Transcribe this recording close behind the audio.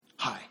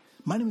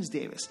My name is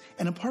Davis,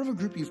 and I'm part of a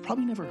group you've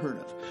probably never heard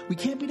of. We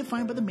can't be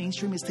defined by the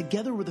mainstream as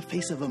together we're the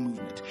face of a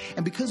movement.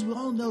 And because we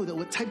all know that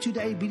what type 2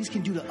 diabetes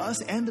can do to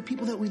us and the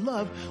people that we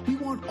love, we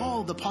want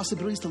all the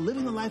possibilities to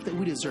living the life that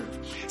we deserve.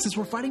 Since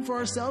we're fighting for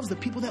ourselves, the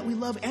people that we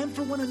love, and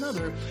for one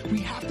another, we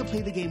have to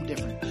play the game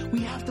different.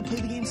 We have to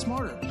play the game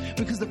smarter.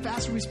 Because the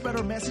faster we spread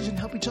our message and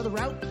help each other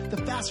out,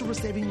 the faster we're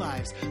saving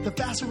lives. The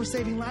faster we're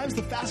saving lives,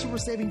 the faster we're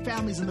saving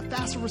families. And the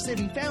faster we're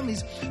saving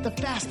families, the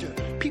faster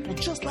people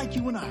just like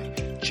you and I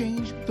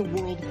change the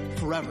world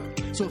forever.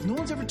 So if no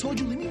one's ever told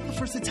you, let me be the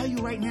first to tell you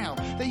right now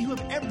that you have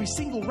every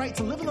single right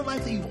to live in the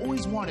life that you've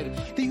always wanted,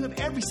 that you have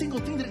every single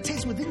thing that it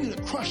takes within you to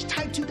crush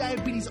type 2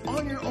 diabetes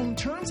on your own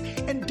terms,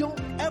 and don't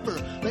ever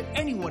let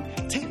anyone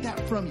take that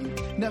from you.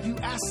 Now, if you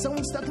ask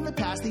someone stuck in the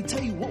past, they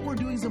tell you what we're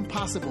doing is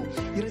impossible,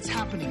 yet it's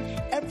happening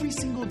every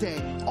single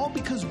day, all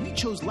because we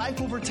chose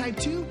life over type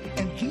 2,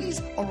 and these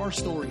are our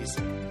stories.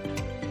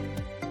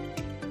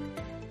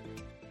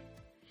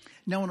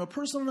 Now, on a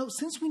personal note,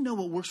 since we know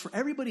what works for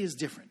everybody is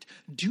different,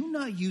 do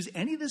not use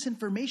any of this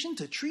information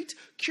to treat,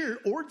 cure,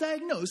 or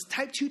diagnose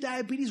type 2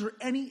 diabetes or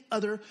any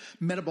other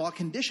metabolic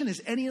condition,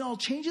 as any and all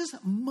changes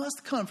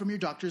must come from your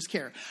doctor's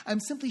care. I'm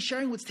simply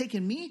sharing what's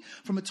taken me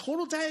from a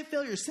total diet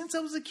failure since I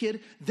was a kid,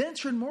 then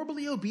turned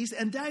morbidly obese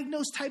and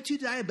diagnosed type 2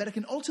 diabetic,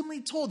 and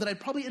ultimately told that I'd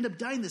probably end up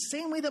dying the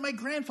same way that my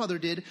grandfather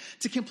did,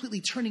 to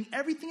completely turning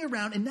everything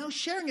around and now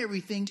sharing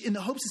everything in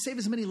the hopes to save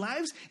as many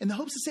lives, in the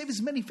hopes to save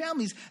as many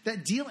families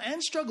that deal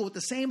and struggle with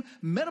the same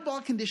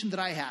metabolic condition that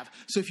I have.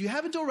 So if you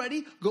haven't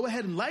already, go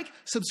ahead and like,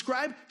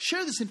 subscribe,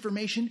 share this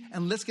information,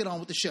 and let's get on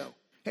with the show.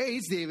 Hey,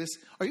 it's Davis.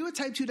 Are you a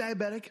type 2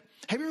 diabetic?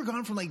 Have you ever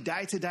gone from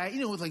diet to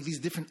diet, with these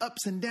different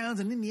ups and downs,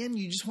 and in the end,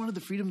 you just wanted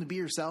the freedom to be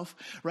yourself,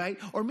 right?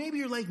 Or maybe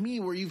you're like me,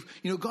 where you've,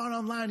 gone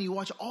online and you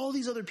watch all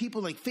these other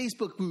people, like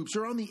Facebook groups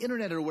or on the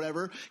internet or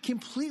whatever,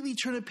 completely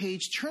turn a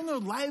page, turn their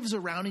lives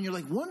around, and you're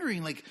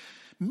wondering,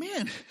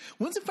 man,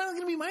 when's it finally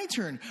going to be my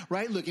turn,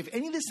 right? Look, if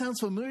any of this sounds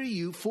familiar to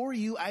you, for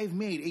you, I've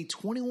made a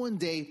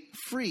 21-day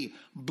free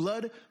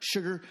blood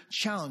sugar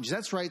challenge.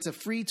 That's right. It's a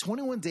free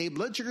 21-day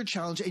blood sugar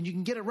challenge, and you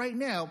can get it right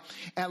now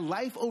at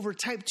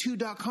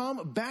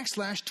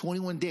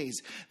lifeovertype2.com/21 days.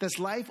 That's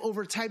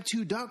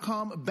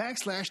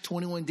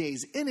lifeovertype2.com/21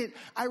 days. In it,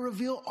 I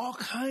reveal all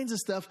kinds of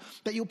stuff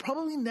that you'll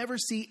probably never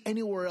see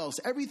anywhere else.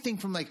 Everything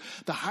from the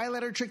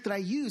highlighter trick that I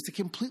use to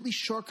completely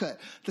shortcut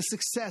the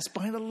success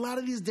behind a lot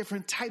of these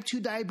different type 2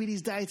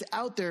 diabetes diets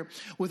out there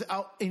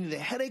without any of the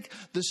headache,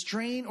 the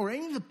strain, or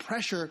any of the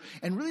pressure,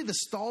 and really the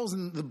stalls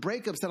and the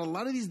breakups that a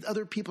lot of these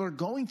other people are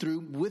going through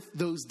with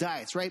those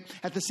diets, right?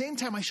 At the same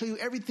time, I show you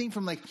everything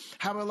from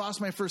how I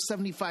lost my first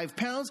 75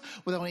 pounds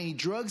without any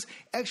drugs,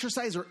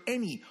 exercise, or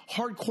any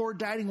hardcore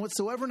dieting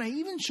whatsoever. And I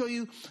even show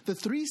you the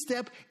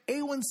 3-step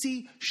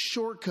A1C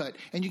shortcut.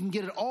 And you can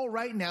get it all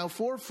right now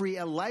for free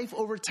at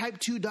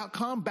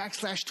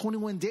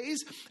lifeovertype2.com/21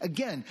 days.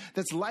 Again,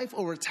 that's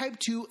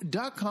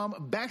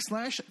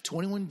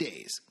lifeovertype2.com/21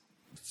 days.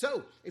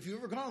 So, if you've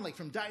ever gone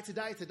from diet to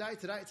diet to diet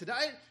to diet to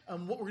diet,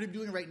 what we're going to be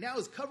doing right now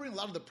is covering a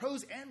lot of the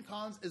pros and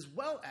cons, as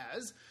well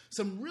as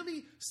some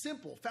really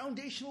simple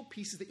foundational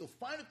pieces that you'll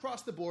find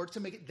across the board to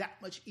make it that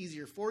much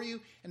easier for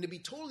you. And to be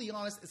totally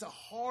honest, it's a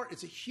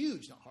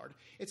huge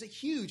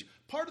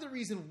part of the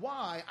reason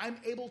why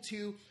I'm able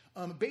to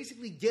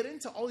basically get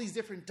into all these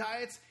different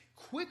diets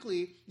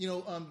quickly,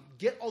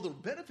 get all the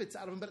benefits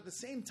out of them, but at the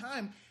same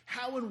time,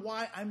 how and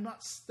why I'm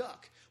not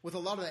stuck with a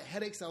lot of the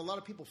headaches that a lot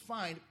of people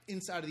find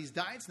inside of these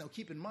diets. Now,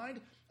 keep in mind,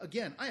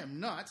 again, I am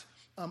not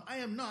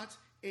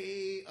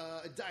a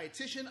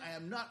dietitian. I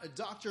am not a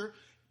doctor.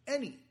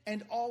 Any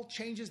and all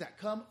changes that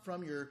come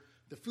from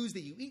the foods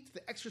that you eat,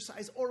 the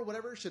exercise, or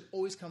whatever should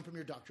always come from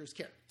your doctor's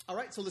care. All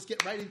right, so let's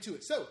get right into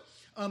it. So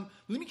let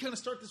me kind of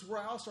start this where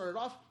I all started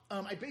off.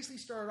 I basically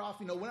started off,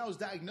 when I was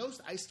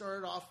diagnosed, I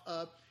started off,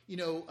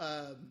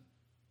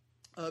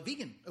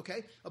 vegan,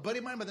 okay? A buddy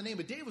of mine by the name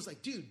of Dave was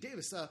like, dude,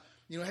 Davis, have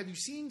you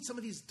seen some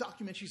of these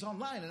documentaries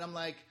online? And I'm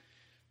like,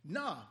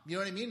 nah, you know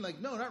what I mean?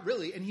 No, not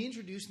really. And he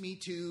introduced me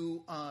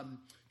to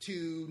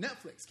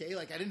Netflix, okay?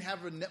 I didn't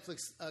have a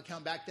Netflix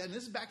account back then.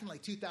 This is back in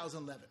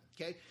 2011,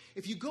 okay?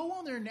 If you go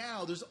on there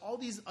now, there's all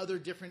these other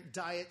different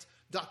diet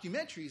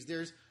documentaries.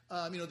 There's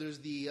there's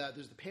the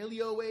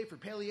paleo way for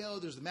paleo.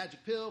 There's the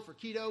magic pill for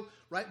keto,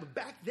 right? But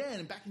back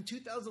then, back in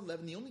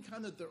 2011, the only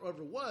kind that there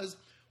ever was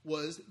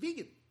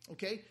vegan.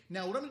 Okay.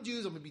 Now, what I'm going to do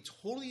is I'm going to be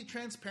totally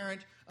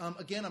transparent.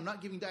 Again, I'm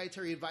not giving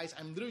dietary advice.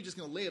 I'm literally just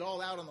going to lay it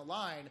all out on the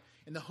line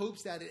in the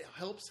hopes that it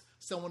helps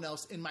someone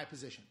else in my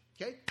position.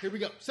 Okay. Here we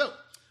go. So,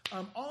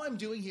 all I'm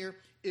doing here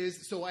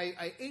is,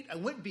 I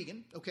went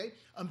vegan. Okay.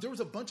 There was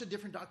a bunch of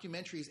different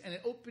documentaries, and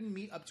it opened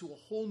me up to a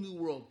whole new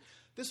world.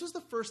 This was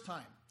the first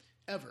time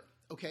ever,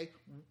 okay,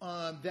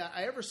 that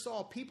I ever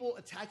saw people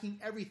attacking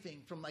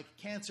everything from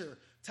cancer,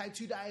 type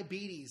 2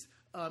 diabetes,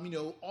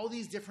 all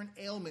these different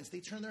ailments.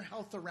 They turned their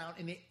health around,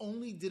 and they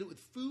only did it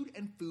with food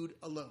and food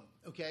alone,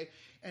 okay?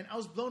 And I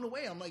was blown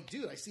away. I'm like,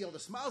 dude, I see all the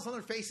smiles on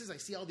their faces. I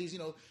see all these,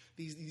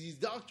 these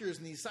doctors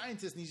and these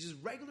scientists and these just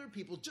regular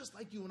people just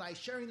like you and I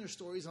sharing their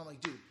stories. And I'm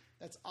like, dude,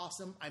 That's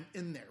awesome. I'm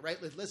in there, right?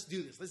 Let's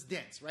do this. Let's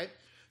dance, right?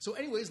 So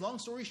anyways, long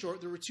story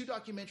short, there were 2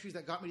 documentaries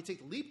that got me to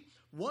take the leap.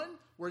 One,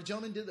 where a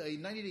gentleman did a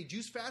 90-day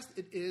juice fast.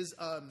 It is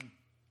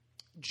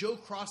Joe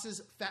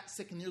Cross's Fat,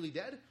 Sick, and Nearly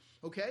Dead.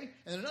 Okay?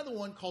 And another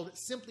one called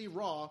Simply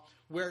Raw,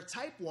 where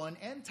type 1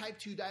 and type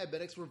 2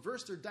 diabetics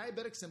reverse their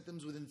diabetic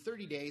symptoms within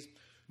 30 days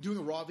doing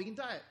a raw vegan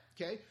diet.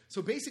 Okay?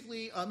 So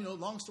basically,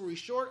 long story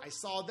short, I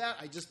saw that.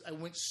 I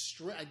went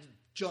straight, I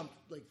jumped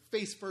like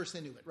face first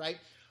into it, right?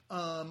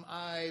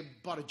 I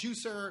bought a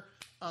juicer.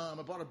 I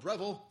bought a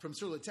Breville from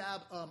Sur La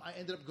Table. I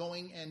ended up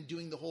going and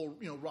doing the whole,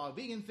 raw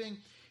vegan thing.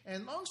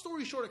 And long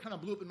story short, it kind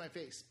of blew up in my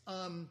face.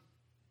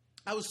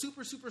 I was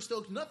super, super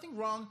stoked. Nothing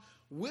wrong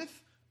with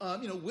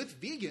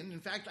vegan. In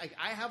fact,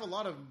 I have a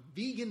lot of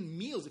vegan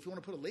meals, if you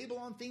want to put a label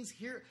on things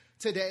here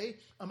today.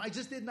 I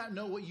just did not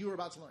know what you were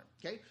about to learn,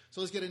 okay?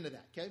 So let's get into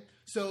that, okay?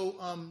 So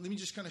let me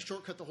just kind of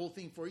shortcut the whole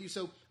thing for you.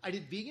 So I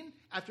did vegan.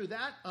 After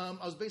that, I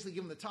was basically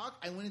given the talk.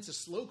 I went into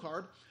slow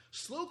carb.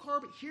 Slow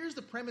carb, here's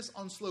the premise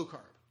on slow carb,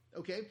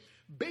 okay?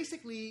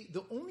 Basically,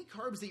 the only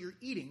carbs that you're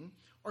eating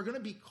are going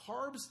to be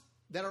carbs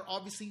that are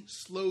obviously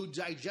slow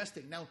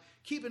digesting. Now,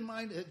 keep in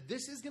mind that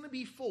this is going to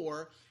be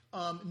for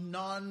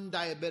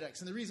non-diabetics.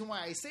 And the reason why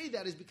I say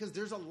that is because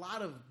there's a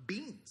lot of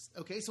beans,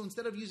 okay? So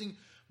instead of using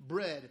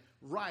bread,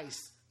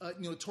 rice,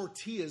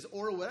 tortillas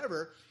or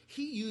whatever,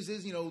 he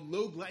uses,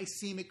 low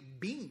glycemic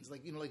beans,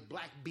 like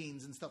black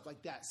beans and stuff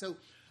like that. So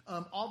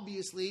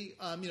obviously,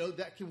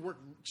 that can work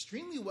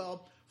extremely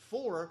well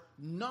for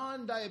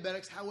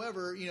non-diabetics.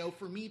 However,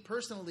 for me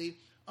personally,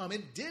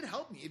 it did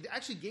help me. It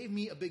actually gave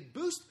me a big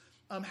boost.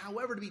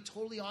 However, to be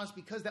totally honest,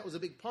 because that was a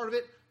big part of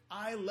it,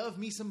 I love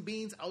me some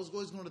beans. I was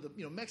always going to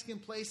the Mexican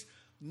place.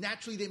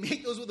 Naturally, they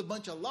make those with a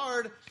bunch of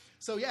lard.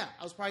 So yeah,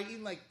 I was probably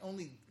eating like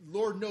only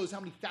Lord knows how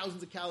many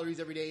thousands of calories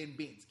every day in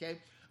beans. Okay,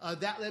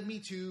 that led me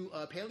to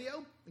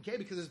paleo. Okay,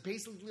 because it's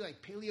basically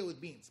like paleo with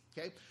beans.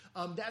 Okay,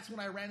 that's when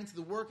I ran into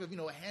the work of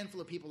a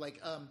handful of people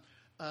like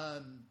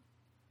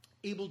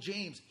Abel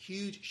James.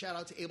 Huge shout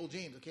out to Abel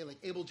James. Okay, like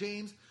Abel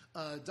James,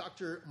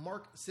 Dr.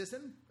 Mark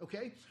Sisson.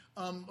 Okay,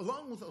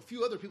 along with a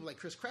few other people like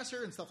Chris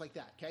Kresser and stuff like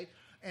that. Okay.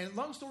 And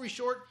long story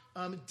short,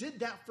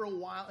 did that for a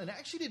while and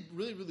actually did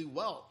really, really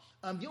well.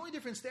 The only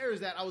difference there is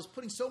that I was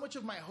putting so much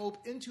of my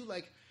hope into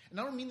and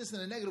I don't mean this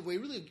in a negative way,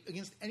 really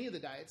against any of the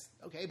diets,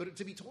 okay? But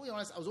to be totally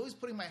honest, I was always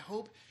putting my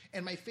hope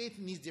and my faith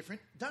in these different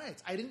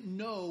diets. I didn't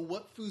know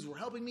what foods were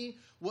helping me,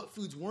 what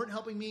foods weren't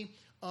helping me.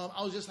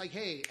 I was just like,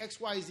 hey,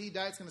 XYZ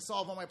diet's going to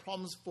solve all my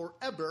problems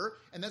forever,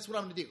 and that's what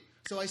I'm going to do.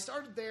 So I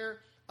started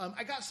there.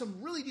 I got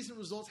some really decent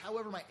results.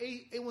 However, my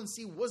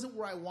A1C wasn't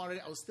where I wanted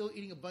it. I was still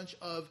eating a bunch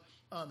of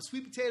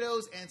sweet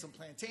potatoes and some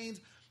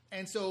plantains.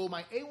 And so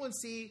my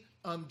A1C,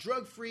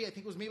 drug-free, I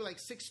think it was maybe like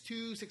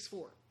 6.2,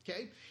 6.4,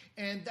 okay?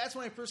 And that's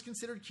when I first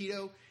considered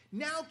keto.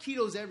 Now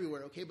keto's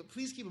everywhere, okay? But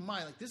please keep in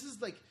mind, this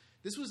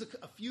was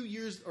a few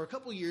years or a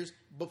couple years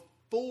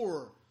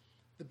before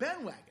the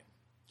bandwagon,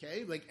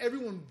 okay? Like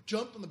everyone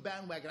jumped on the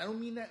bandwagon. I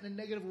don't mean that in a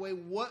negative way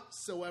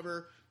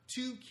whatsoever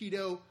to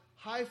keto.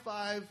 High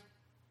five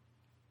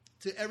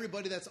to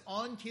everybody that's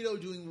on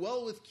keto, doing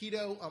well with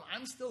keto.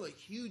 I'm still a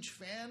huge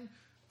fan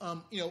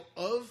of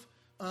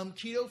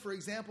keto. For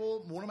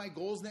example, one of my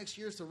goals next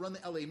year is to run the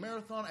LA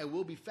Marathon. I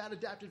will be fat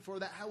adapted for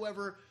that.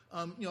 However,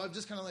 I've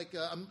just kind of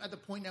I'm at the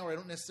point now where I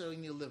don't necessarily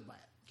need to live by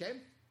it. Okay,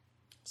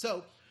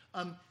 so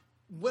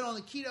went on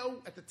the keto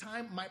at the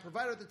time. My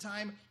provider at the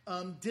time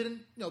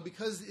didn't,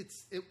 because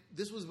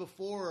this was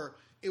before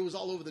it was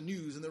all over the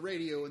news and the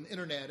radio and the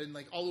internet and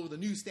all over the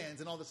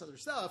newsstands and all this other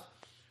stuff.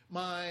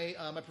 My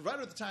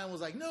provider at the time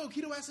was like, no,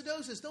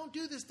 ketoacidosis, don't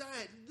do this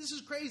diet. This is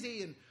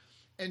crazy.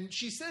 And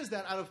she says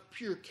that out of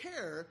pure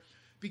care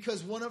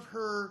because one of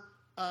her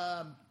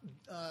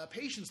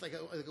patients, like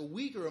a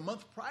week or a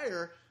month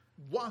prior,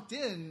 walked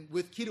in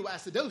with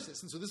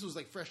ketoacidosis. And so this was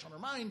fresh on her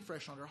mind,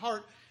 fresh on her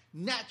heart.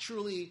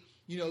 Naturally,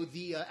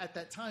 at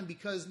that time,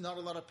 because not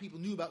a lot of people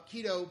knew about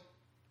keto,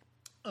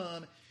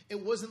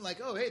 it wasn't like,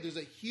 oh, hey, there's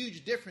a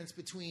huge difference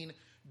between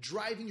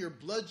driving your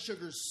blood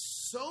sugars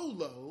so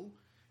low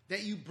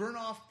that you burn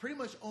off pretty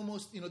much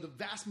almost, the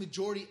vast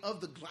majority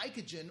of the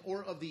glycogen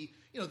or of the,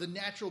 the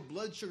natural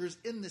blood sugars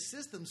in the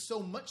system,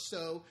 so much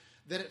so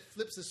that it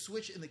flips a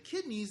switch in the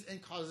kidneys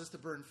and causes us to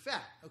burn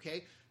fat,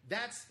 okay?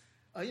 That's,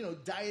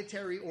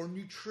 dietary or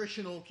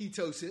nutritional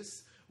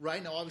ketosis,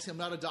 right? Now, obviously, I'm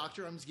not a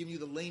doctor. I'm just giving you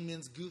the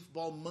layman's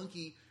goofball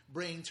monkey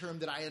brain term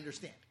that I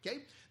understand, okay?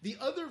 The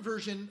other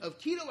version of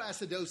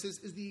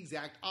ketoacidosis is the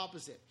exact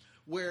opposite,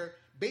 where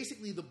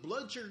basically the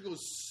blood sugar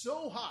goes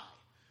so high,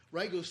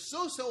 right? Goes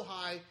so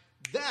high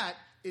that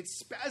it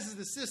spazzes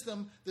the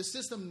system. The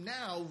system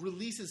now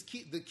releases,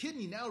 the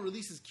kidney now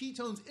releases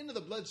ketones into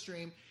the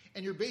bloodstream,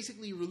 and you're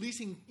basically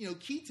releasing,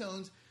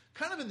 ketones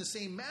kind of in the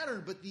same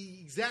manner, but the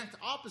exact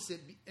opposite.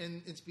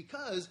 And it's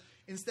because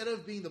instead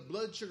of being the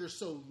blood sugar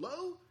so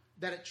low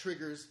that it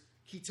triggers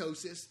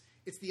ketosis,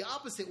 it's the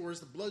opposite, whereas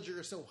the blood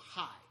sugar is so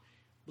high.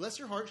 Bless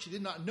her heart, she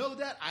did not know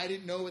that. I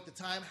didn't know at the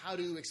time how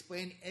to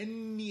explain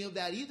any of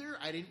that either.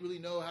 I didn't really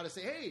know how to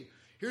say, hey,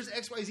 here's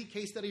XYZ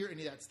case study or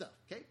any of that stuff,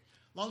 okay?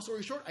 Long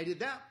story short, I did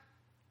that.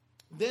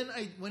 Then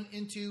I went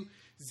into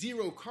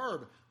zero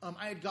carb.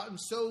 I had gotten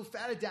so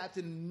fat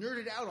adapted and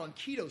nerded out on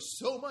keto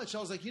so much. I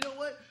was like, you know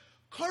what?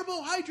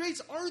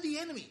 Carbohydrates are the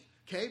enemy.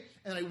 Okay.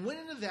 And I went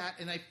into that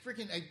and I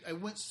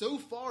went so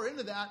far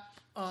into that.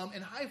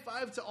 And high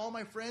five to all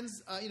my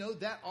friends,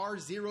 that are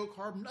zero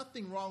carb.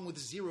 Nothing wrong with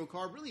zero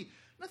carb. Really,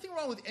 nothing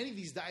wrong with any of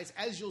these diets,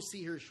 as you'll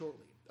see here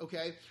shortly.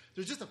 Okay.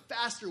 There's just a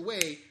faster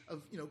way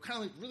of, kind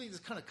of like really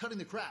just kind of cutting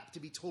the crap, to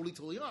be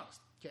totally honest.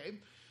 Okay.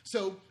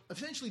 So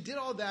essentially did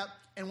all that.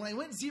 And when I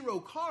went zero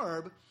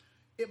carb,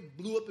 it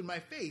blew up in my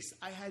face.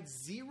 I had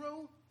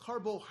zero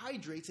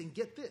carbohydrates, and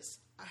get this,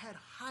 I had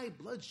high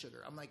blood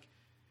sugar. I'm like,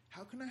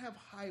 how can I have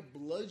high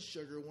blood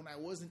sugar when I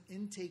wasn't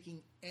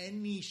intaking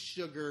any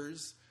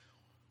sugars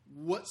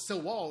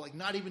whatsoever? Like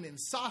not even in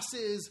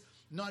sauces,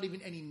 not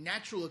even any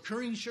natural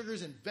occurring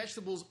sugars in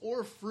vegetables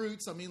or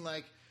fruits. I mean,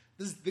 like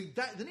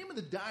the name of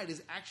the diet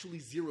is actually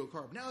zero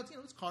carb. Now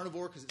it's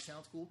carnivore because it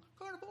sounds cool,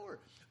 carnivore.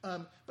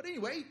 But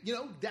anyway,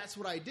 that's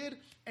what I did,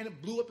 and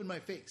it blew up in my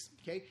face.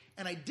 Okay,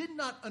 and I did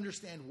not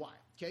understand why.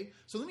 Okay,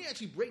 so let me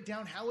actually break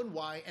down how and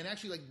why, and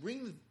actually like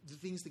bring the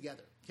things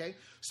together. Okay,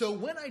 so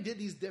when I did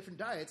these different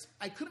diets,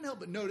 I couldn't help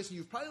but notice, and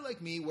you're probably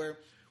like me, where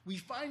we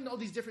find all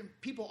these different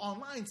people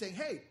online saying,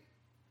 hey,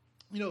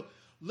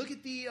 look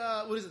at the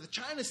the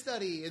China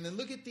study, and then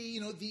look at the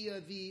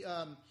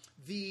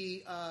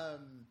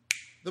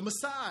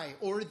Maasai,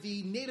 or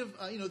the Native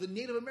the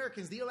Native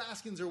Americans, the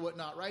Alaskans or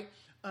whatnot, right?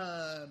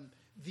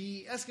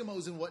 The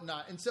Eskimos and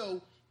whatnot. And so,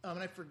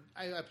 and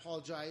I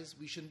apologize,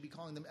 we shouldn't be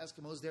calling them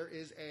Eskimos. There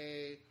is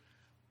a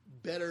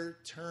better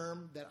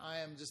term that I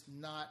am just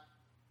not.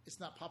 It's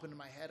not popping in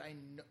my head. I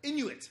know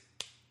Inuit.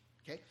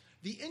 Okay,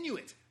 the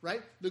Inuit,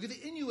 right? Look at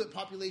the Inuit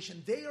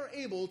population. They are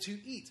able to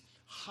eat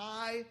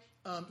high,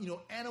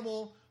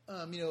 animal,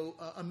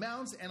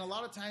 amounts, and a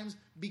lot of times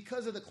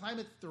because of the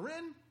climate that they're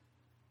in,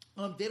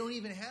 they don't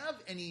even have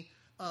any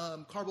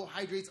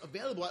carbohydrates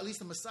available. At least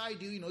the Maasai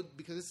do,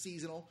 because it's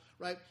seasonal,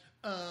 right?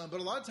 But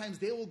a lot of times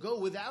they will go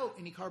without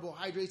any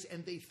carbohydrates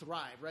and they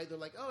thrive, right? They're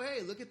like, oh,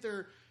 hey, look at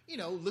their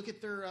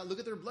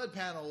blood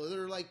panel.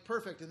 They're like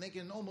perfect and they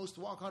can almost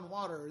walk on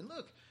water. And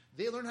look,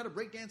 they learn how to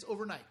break dance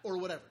overnight or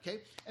whatever. Okay.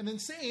 And then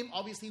same,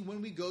 obviously,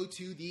 when we go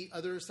to the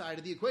other side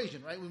of the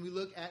equation, right? When we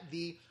look at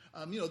the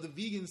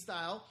vegan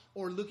style,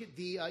 or look at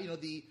the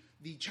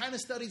China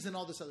studies and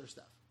all this other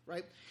stuff,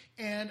 right?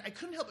 And I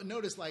couldn't help but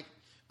notice, like,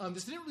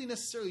 this didn't really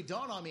necessarily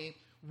dawn on me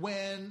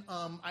when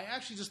I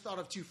actually just thought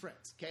of two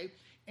friends, okay?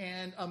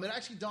 And it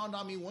actually dawned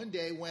on me one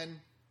day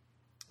when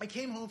I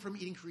came home from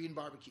eating Korean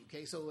barbecue,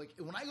 okay? So, like,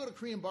 when I go to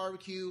Korean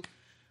barbecue,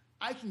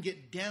 I can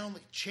get down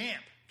like a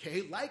champ,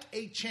 okay? Like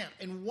a champ.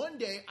 And one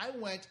day I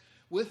went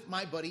with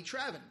my buddy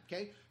Travin,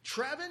 okay?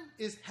 Travin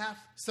is half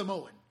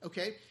Samoan,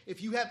 okay?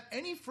 If you have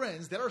any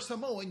friends that are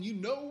Samoan, you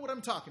know what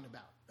I'm talking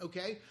about,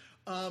 okay?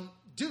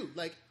 Dude,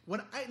 like,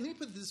 let me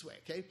put it this way,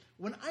 okay?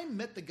 When I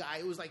met the guy,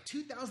 it was like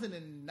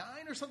 2009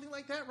 or something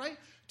like that, right?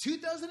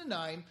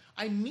 2009,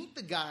 I meet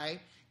the guy,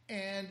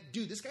 and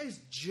dude, this guy's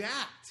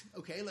jacked,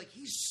 okay? Like,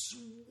 he's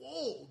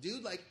swole,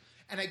 dude. Like,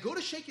 and I go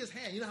to shake his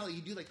hand. You know how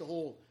you do like the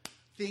whole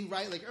thing,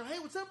 right? Like, oh, hey,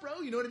 what's up,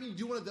 bro? You know what I mean? You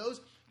do one of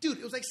those. Dude,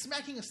 it was like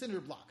smacking a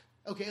cinder block,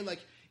 okay? Like,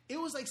 it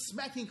was like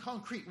smacking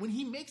concrete. When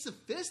he makes a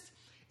fist,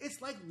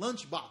 it's like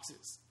lunch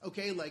boxes,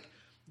 okay? Like,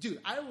 dude,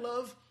 I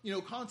love,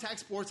 contact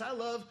sports. I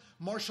love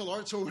martial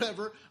arts or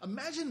whatever.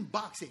 Imagine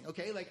boxing,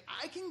 okay? Like,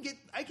 I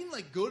can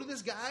like go to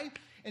this guy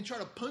and try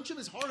to punch him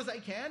as hard as I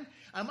can.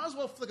 I might as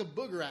well flick a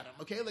booger at him,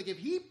 okay? Like, if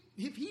he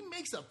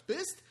makes a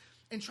fist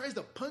and tries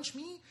to punch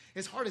me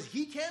as hard as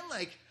he can,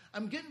 like,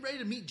 I'm getting ready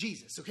to meet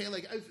Jesus, okay?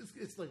 Like,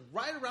 it's like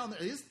right around there.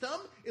 His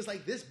thumb is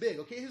like this big,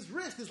 okay? His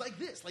wrist is like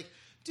this. Like,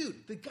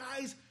 dude, the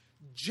guy's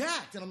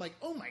jacked. And I'm like,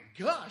 oh my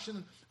gosh.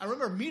 And I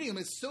remember meeting him.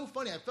 It's so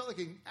funny. I felt like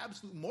an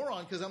absolute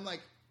moron because I'm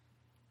like,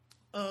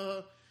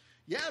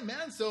 yeah,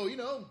 man. So,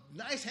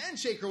 nice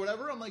handshake or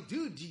whatever. I'm like,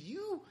 dude, do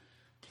you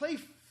play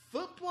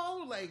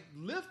football or like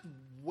lift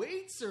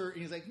weights? And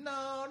he's like,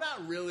 no,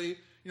 not really.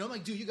 I'm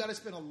like, dude, you got to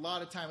spend a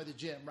lot of time at the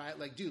gym, right?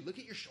 Like, dude, look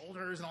at your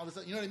shoulders and all this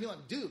stuff. You know what I mean?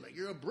 Like, dude, like,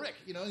 you're a brick,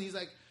 And he's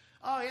like,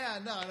 oh yeah,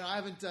 no, I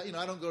haven't,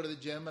 I don't go to the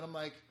gym. And I'm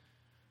like,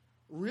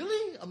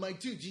 really? I'm like,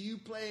 dude, do you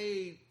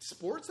play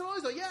sports at all?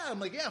 He's like, yeah. I'm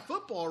like, yeah,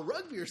 football or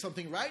rugby or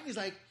something, right? And he's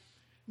like,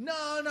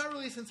 no, not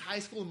really since high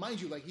school. And mind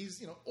you, like,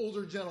 he's,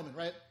 older gentleman,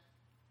 right?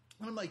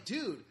 And I'm like,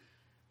 dude,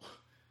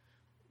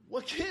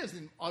 what gives?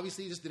 And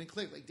obviously he just didn't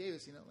click. Like,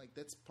 Davis, like,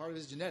 that's part of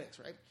his genetics,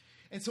 right?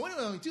 And so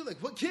anyway, I'm like, dude, like,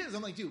 what gives?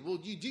 I'm like, dude, well,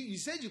 you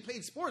said you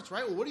played sports,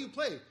 right? Well, what do you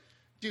play?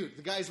 Dude,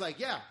 the guy's like,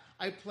 yeah,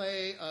 I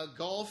play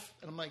golf.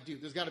 And I'm like,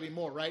 dude, there's got to be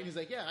more, right? And he's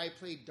like, yeah, I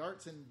play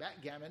darts and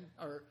backgammon.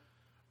 Or,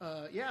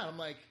 yeah, I'm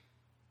like,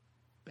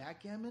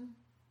 backgammon?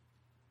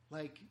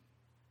 Like,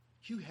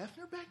 Hugh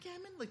Hefner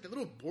backgammon? Like, the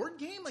little board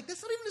game? Like,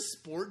 that's not even a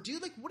sport,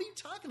 dude. Like, what are you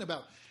talking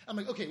about? I'm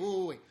like, okay,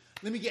 wait.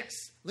 Let me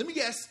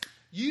guess.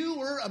 You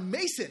were a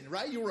mason,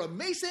 right? You were a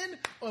mason,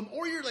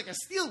 or you're like a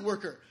steel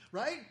worker,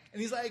 right?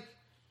 And he's like,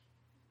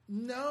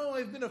 no,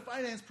 I've been a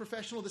finance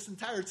professional this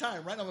entire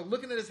time, right? And I'm like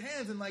looking at his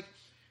hands and like,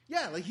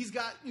 yeah, like he's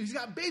got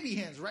baby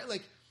hands, right?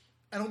 Like,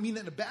 I don't mean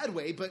that in a bad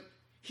way, but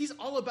he's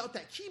all about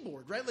that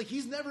keyboard, right? Like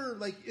he's never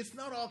like, it's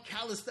not all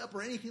calloused up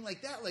or anything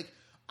like that. Like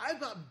I've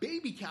got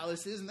baby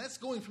calluses and that's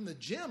going from the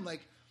gym.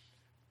 Like,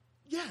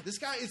 yeah, this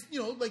guy is,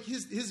 like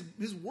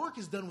his work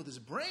is done with his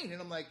brain.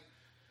 And I'm like,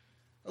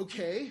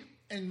 okay.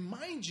 And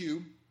mind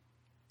you,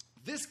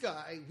 this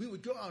guy, we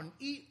would go out and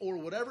eat or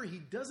whatever. He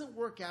doesn't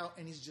work out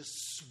and he's just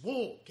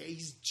swole. Okay.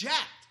 He's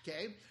jacked.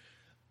 Okay.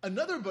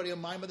 Another buddy of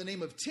mine by the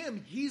name of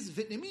Tim, he's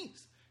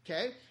Vietnamese.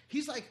 Okay.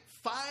 He's like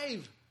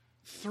 5'3",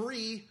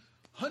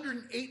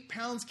 108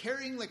 pounds,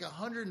 carrying like a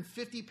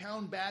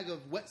 150-pound bag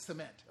of wet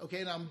cement.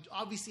 Okay. And I'm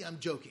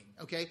joking.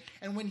 Okay.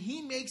 And when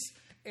he makes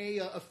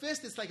a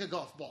fist, it's like a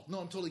golf ball. No,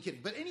 I'm totally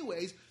kidding. But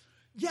anyways,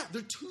 yeah,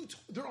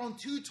 they're on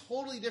two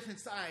totally different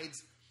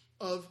sides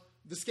of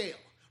the scale.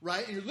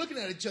 Right? And you're looking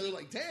at each other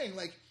like, dang,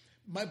 like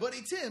my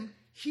buddy Tim,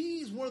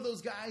 he's one of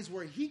those guys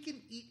where he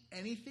can eat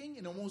anything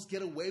and almost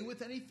get away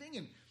with anything.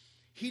 And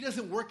he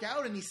doesn't work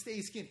out and he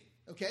stays skinny.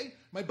 Okay.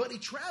 My buddy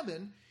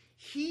Travin,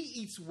 he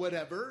eats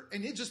whatever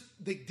and it just,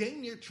 the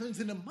dang near turns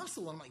into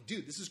muscle. I'm like,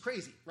 dude, this is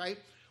crazy. Right?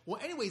 Well,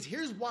 anyways,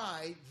 here's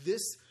why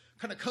this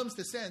kind of comes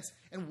to sense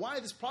and why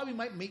this probably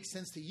might make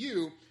sense to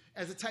you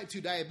as a type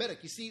 2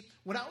 diabetic. You see,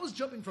 when I was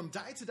jumping from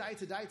diet to diet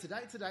to diet to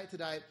diet to diet to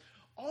diet,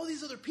 all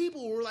these other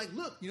people were like,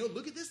 look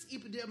at this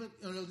epidemic,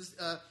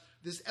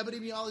 this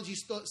epidemiology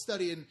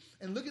study,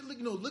 and look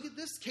at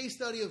this case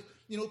study of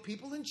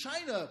people in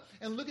China,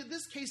 and look at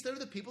this case study of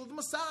the people of the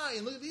Maasai,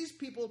 and look at these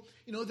people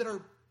that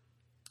are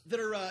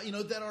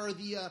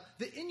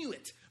the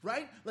Inuit,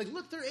 right? Like,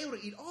 look, they're able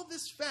to eat all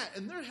this fat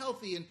and they're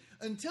healthy, and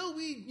until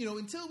we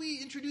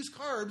introduce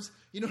carbs,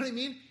 you know what I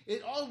mean?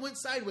 It all went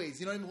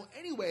sideways, you know what I mean? Well,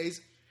 anyways,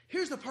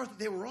 here's the part that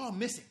they were all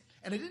missing.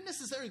 And it didn't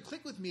necessarily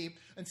click with me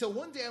until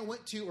one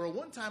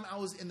time I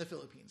was in the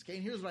Philippines. Okay,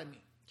 and here's what I mean.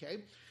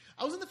 Okay,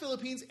 I was in the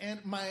Philippines,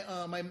 and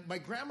my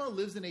grandma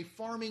lives in a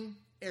farming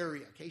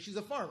area. Okay, she's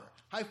a farmer.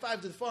 High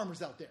five to the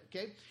farmers out there.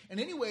 Okay, and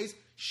anyways,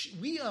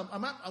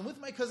 I'm with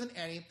my cousin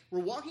Annie. We're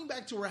walking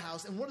back to her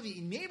house, and one of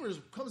the neighbors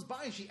comes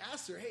by and she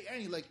asks her, "Hey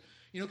Annie, like,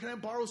 can I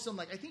borrow some,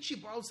 like, I think she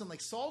borrowed some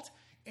like salt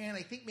and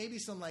I think maybe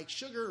some like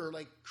sugar or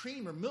like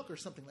cream or milk or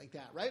something like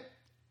that, right?"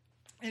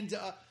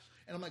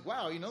 And I'm like,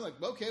 wow,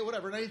 like, okay,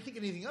 whatever. And I didn't think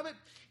anything of it.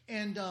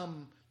 And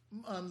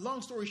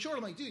long story short,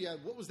 I'm like, dude, yeah,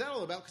 what was that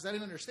all about? Because I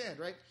didn't understand,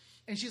 right?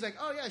 And she's like,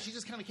 oh, yeah, she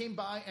just kind of came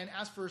by and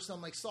asked for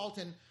some, like, salt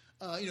and,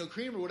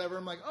 cream or whatever.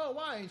 I'm like, oh,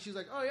 why? And she's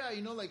like, oh, yeah,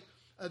 like,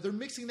 they're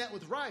mixing that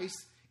with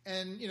rice.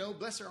 And,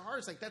 bless their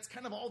hearts, like, that's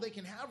kind of all they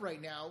can have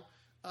right now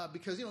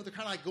because, they're kind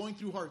of, like, going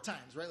through hard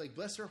times, right? Like,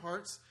 bless their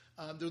hearts.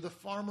 They're the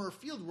farmer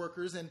field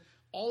workers, and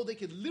all they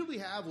could literally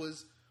have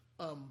was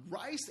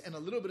rice and a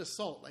little bit of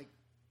salt, like,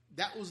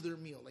 that was their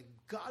meal. Like,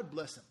 God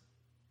bless them.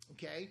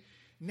 Okay?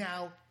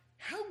 Now,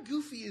 how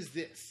goofy is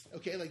this?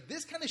 Okay? Like,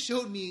 this kind of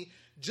showed me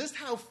just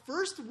how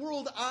first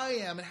world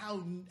I am and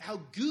how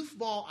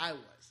goofball I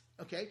was.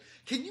 Okay?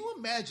 Can you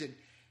imagine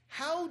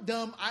how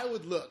dumb I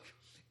would look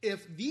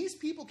if these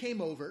people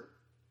came over,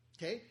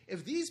 okay?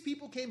 If these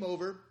people came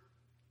over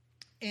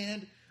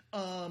and,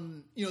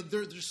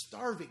 they're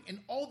starving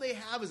and all they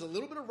have is a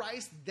little bit of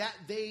rice that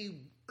they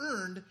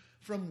earned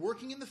from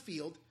working in the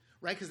field,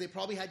 right? Because they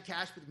probably had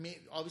cash, but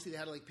obviously they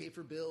had to like pay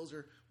for bills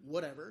or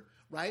whatever,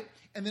 right?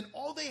 And then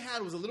all they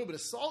had was a little bit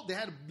of salt. They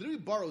had to literally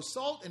borrow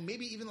salt and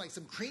maybe even like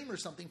some cream or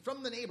something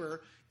from the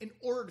neighbor in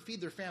order to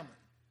feed their family.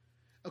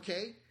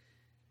 Okay?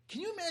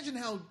 Can you imagine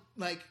how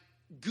like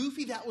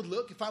goofy that would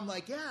look if I'm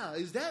like, yeah,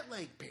 is that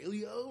like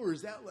paleo or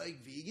is that like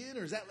vegan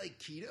or is that like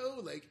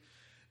keto? Like,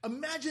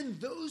 imagine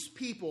those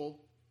people,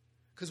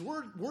 because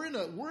we're in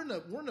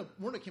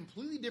a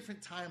completely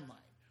different timeline.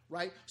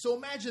 Right? So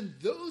imagine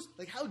those,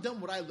 like how dumb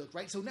would I look,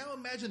 right? So now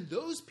imagine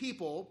those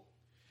people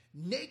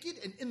naked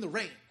and in the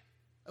rain,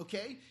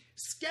 okay?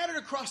 Scattered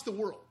across the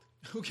world,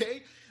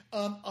 okay?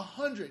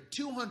 100,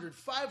 200,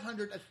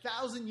 500,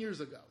 1,000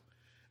 years ago,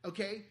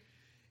 okay?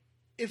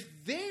 If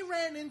they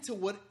ran into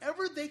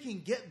whatever they can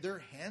get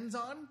their hands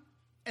on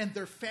and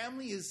their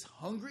family is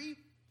hungry,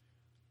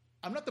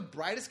 I'm not the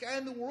brightest guy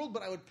in the world,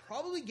 but I would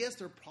probably guess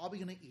they're probably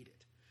going to eat it.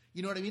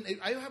 You know what I mean?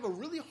 I have a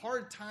really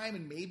hard time,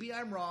 and maybe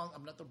I'm wrong.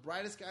 I'm not the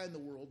brightest guy in the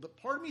world. But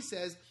part of me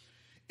says,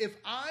 if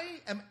I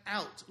am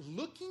out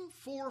looking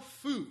for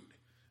food,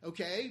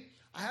 okay,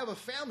 I have a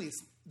family.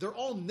 They're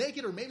all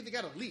naked, or maybe they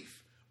got a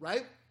leaf,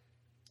 right?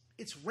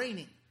 It's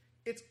raining.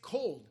 It's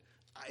cold.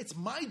 It's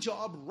my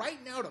job right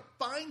now to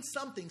find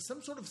something,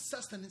 some sort of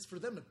sustenance for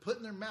them to put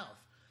in their mouth.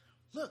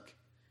 Look,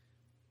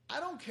 I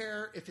don't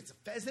care if it's a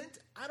pheasant.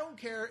 I don't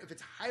care if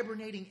it's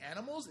hibernating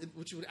animals,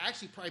 which would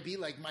actually probably be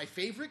like my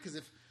favorite, because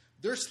if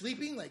they're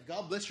sleeping, like,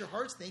 God bless your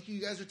hearts. Thank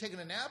you guys are taking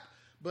a nap.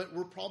 But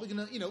we're probably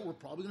going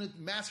to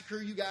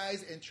massacre you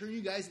guys and turn you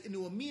guys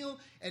into a meal.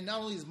 And not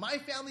only is my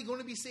family going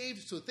to be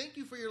saved, so thank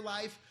you for your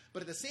life.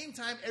 But at the same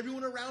time,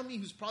 everyone around me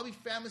who's probably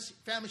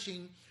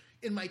famishing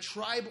in my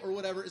tribe or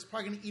whatever is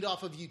probably going to eat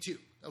off of you too.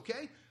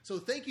 Okay? So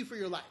thank you for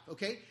your life.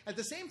 Okay? At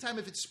the same time,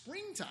 if it's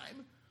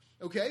springtime,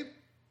 okay?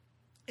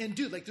 And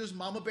dude, like there's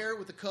Mama Bear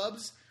with the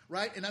cubs,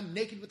 right? And I'm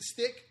naked with a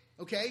stick.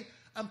 Okay,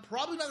 I'm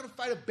probably not going to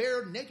fight a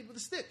bear naked with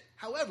a stick.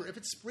 However, if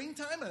it's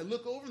springtime and I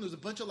look over and there's a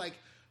bunch of like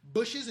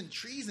bushes and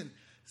trees and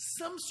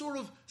some sort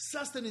of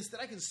sustenance that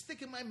I can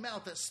stick in my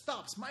mouth that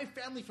stops my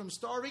family from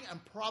starving,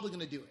 I'm probably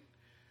going to do it.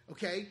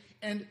 Okay?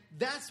 And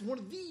that's one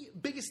of the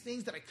biggest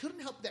things that I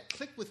couldn't help that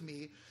click with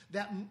me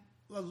that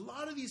a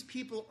lot of these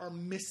people are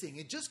missing.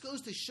 It just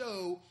goes to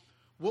show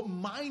what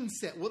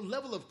mindset, what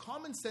level of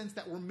common sense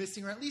that we're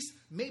missing, or at least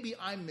maybe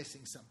I'm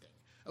missing something.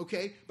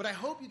 Okay? But I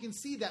hope you can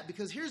see that,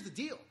 because here's the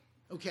deal.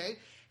 Okay?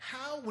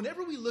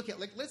 Whenever we look at,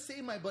 like, let's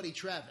say my buddy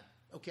Travin,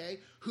 okay,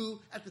 who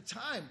at the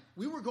time,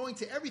 we were going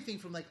to everything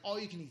from like all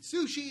you can eat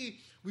sushi,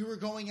 we were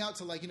going out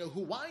to like,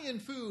 Hawaiian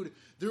food,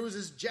 there was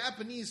this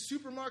Japanese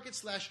supermarket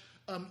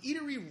 /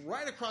 eatery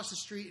right across the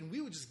street, and we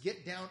would just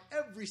get down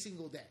every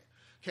single day.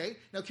 Okay,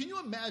 now can you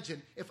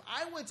imagine if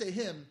I went to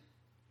him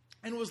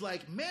and was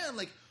like, man,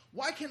 like,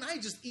 why can't I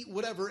just eat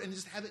whatever and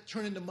just have it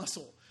turn into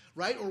muscle,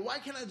 right? Or why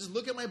can't I just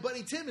look at my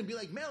buddy Tim and be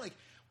like, man, like,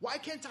 why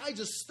can't I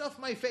just stuff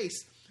my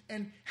face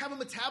and have a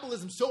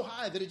metabolism so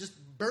high that it just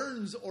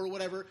burns or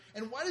whatever?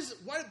 And why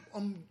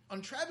on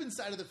Travin's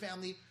side of the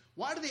family,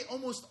 why do they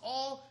almost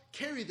all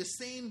carry the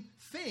same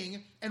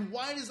thing? And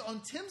why does on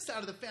Tim's side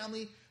of the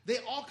family, they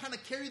all kind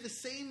of carry the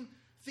same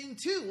thing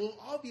too? Well,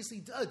 obviously,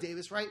 duh,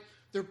 Davis, right?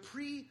 They're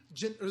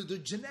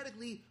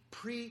genetically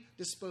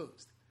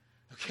predisposed.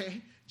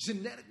 Okay?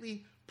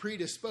 Genetically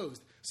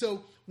predisposed.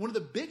 So one of the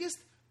biggest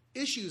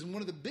issues and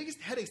one of the biggest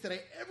headaches that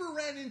I ever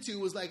ran into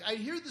was like, I'd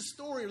hear this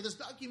story or this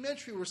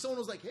documentary where someone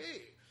was like,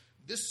 hey,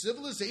 this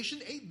civilization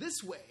ate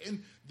this way,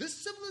 and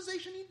this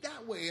civilization eat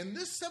that way, and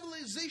this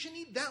civilization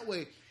eat that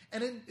way.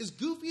 And then, as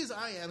goofy as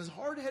I am, as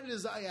hard-headed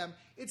as I am,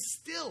 it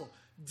still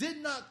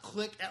did not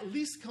click, at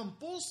least come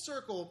full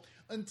circle,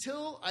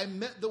 until I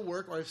met the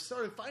work, or I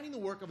started finding the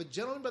work of a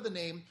gentleman by the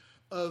name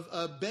of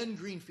Ben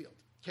Greenfield.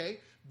 Okay?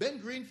 Ben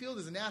Greenfield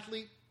is an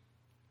athlete.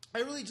 I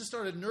really just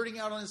started nerding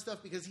out on his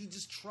stuff because he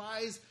just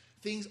tries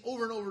things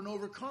over and over and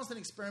over, constant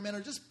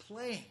experimenter, just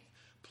playing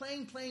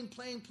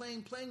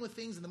with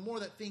things, and the more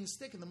that things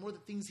stick and the more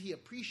that things he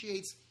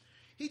appreciates,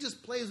 he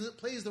just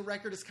plays the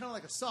record. It's kind of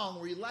like a song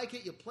where you like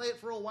it, you play it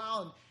for a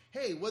while, and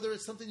hey, whether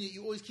it's something that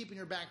you always keep in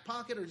your back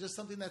pocket or just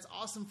something that's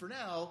awesome for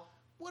now,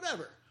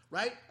 whatever,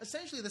 right?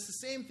 Essentially, that's the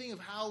same thing of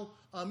how,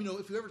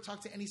 if you ever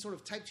talk to any sort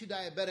of type 2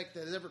 diabetic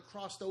that has ever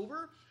crossed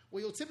over,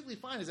 what you'll typically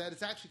find is that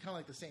it's actually kind of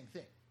like the same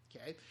thing,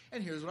 okay?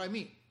 And here's what I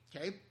mean,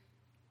 okay?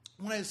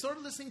 When I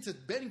started listening to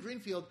Ben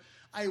Greenfield,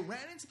 I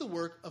ran into the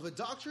work of a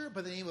doctor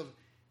by the name of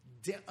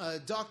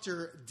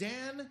Dr.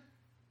 Dan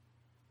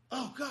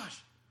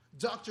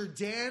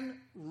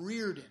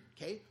Reardon,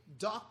 okay?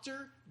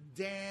 Dr.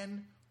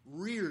 Dan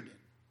Reardon,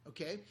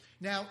 okay?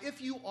 Now,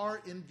 if you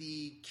are in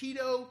the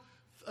keto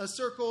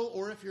circle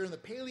or if you're in the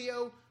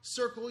paleo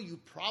circle, you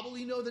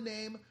probably know the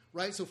name,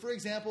 right? So, for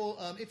example,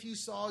 if you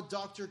saw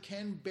Dr.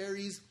 Ken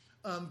Berry's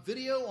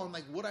video on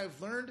like what I've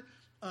learned,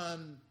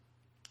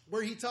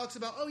 where he talks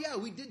about, oh yeah,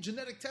 we did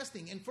genetic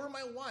testing, and for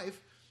my wife,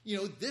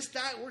 this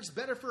diet works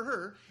better for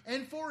her,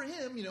 and for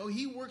him,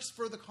 he works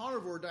for the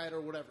carnivore diet or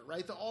whatever,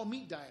 right? The all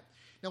meat diet.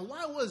 Now,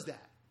 why was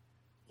that?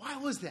 Why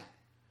was that?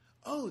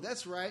 Oh,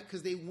 that's right,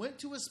 because they went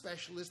to a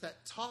specialist that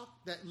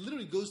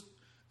literally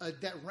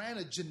that ran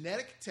a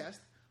genetic test,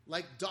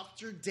 like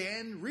Dr.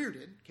 Dan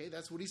Reardon, okay,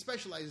 that's what he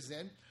specializes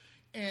in,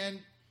 and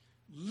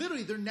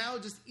literally they're now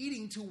just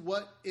eating to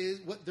what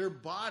their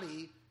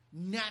body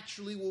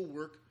naturally will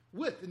work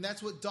with, and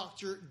that's what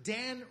Dr.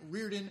 Dan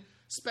Reardon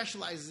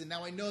specializes in.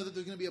 Now, I know that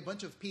there's going to be a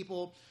bunch of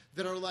people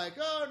that are like,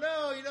 oh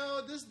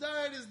no, this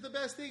diet is the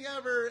best thing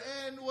ever,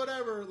 and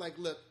whatever. Like,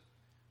 look,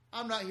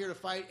 I'm not here to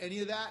fight any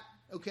of that,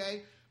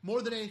 okay?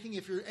 More than anything,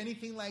 if you're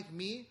anything like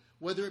me,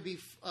 whether it be,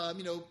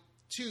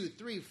 2,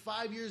 3,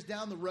 5 years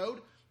down the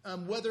road,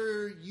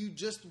 whether you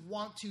just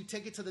want to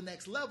take it to the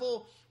next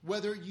level,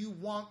 whether you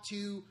want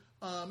to,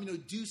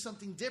 do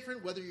something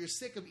different, whether you're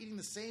sick of eating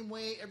the same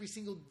way every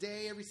single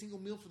day, every single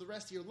meal for the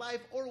rest of your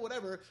life, or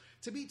whatever,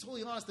 to be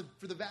totally honest,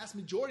 for the vast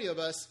majority of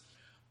us,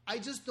 I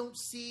just don't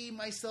see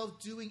myself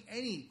doing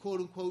any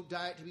quote-unquote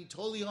diet, to be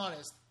totally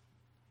honest.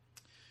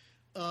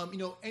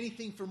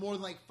 Anything for more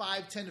than like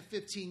 5, 10 to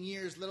 15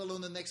 years, let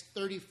alone the next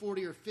 30,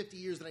 40, or 50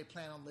 years that I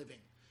plan on living.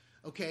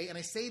 Okay? And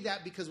I say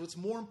that because what's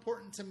more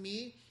important to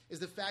me is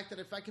the fact that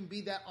if I can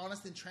be that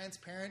honest and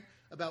transparent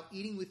about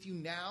eating with you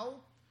now,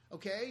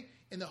 okay,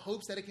 in the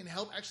hopes that it can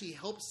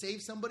help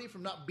save somebody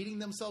from not beating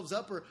themselves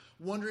up or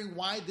wondering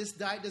why this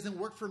diet doesn't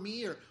work for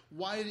me, or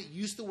why did it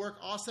used to work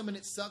awesome and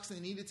it sucks and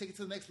they need to take it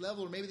to the next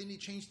level, or maybe they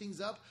need to change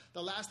things up.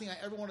 The last thing I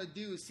ever want to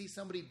do is see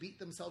somebody beat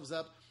themselves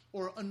up,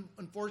 or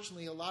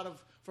unfortunately,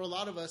 for a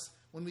lot of us,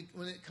 when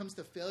it comes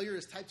to failure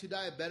as type 2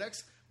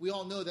 diabetics, we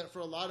all know that for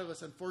a lot of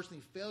us,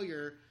 unfortunately,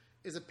 failure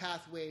is a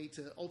pathway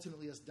to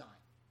ultimately us dying,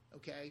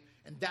 okay?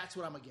 And that's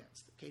what I'm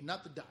against, okay?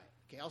 Not the diet,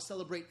 okay? I'll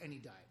celebrate any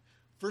diet.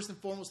 First and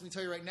foremost, let me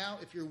tell you right now,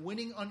 if you're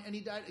winning on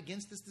any diet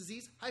against this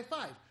disease, high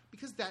five,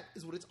 because that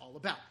is what it's all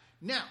about.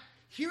 Now,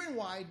 herein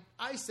why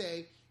I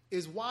say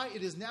is why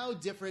it is now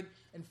different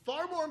and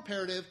far more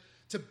imperative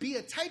to be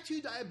a type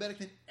 2 diabetic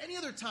than any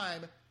other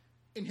time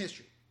in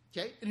history,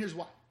 okay? And here's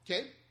why,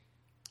 okay?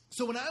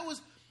 So when I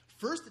was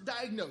first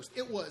diagnosed,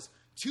 it was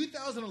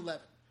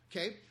 2011,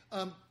 okay?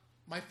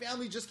 My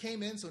family just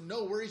came in, so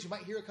no worries. You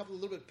might hear a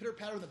little bit of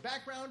pitter-patter in the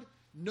background.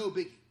 No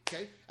biggie,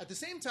 okay? At the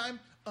same time,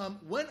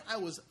 when I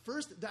was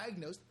first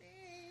diagnosed,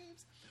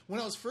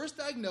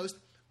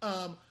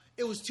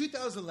 it was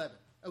 2011,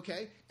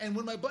 okay? And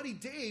when my buddy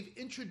Dave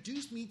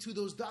introduced me to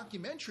those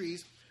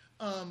documentaries,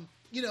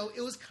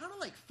 it was kind of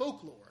like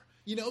folklore.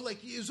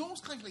 Like it was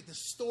almost kind of like the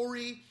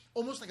story,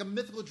 almost like a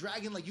mythical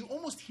dragon. Like you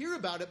almost hear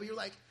about it, but you're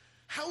like,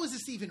 how is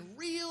this even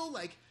real?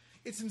 Like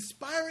it's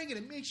inspiring and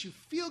it makes you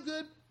feel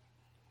good.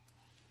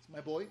 It's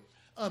my boy.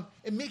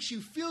 It makes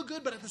you feel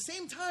good, but at the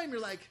same time,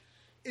 you're like,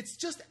 it's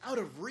just out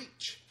of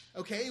reach.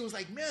 Okay? It was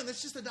like, man,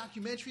 that's just a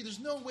documentary. There's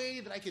no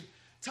way that I could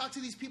talk to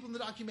these people in the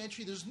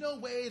documentary. There's no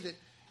way that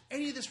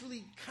any of this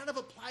really kind of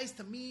applies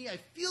to me. I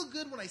feel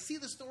good when I see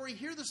the story,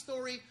 hear the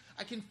story.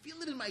 I can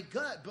feel it in my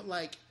gut, but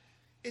like,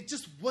 it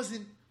just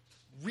wasn't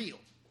real,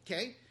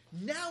 okay?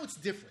 Now it's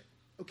different,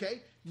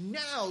 okay?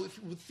 Now,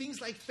 with things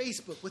like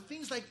Facebook, with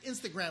things like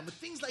Instagram, with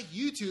things like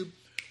YouTube,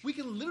 we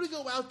can literally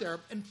go out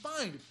there and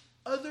find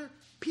other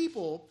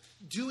people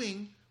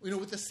doing,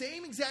 with the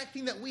same exact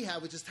thing that we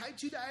have, which is type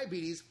 2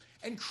 diabetes,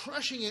 and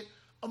crushing it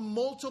in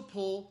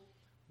multiple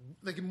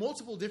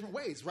different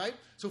ways, right?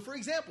 So, for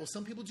example,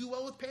 some people do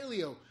well with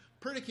paleo,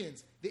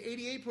 Pernikins, the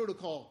 88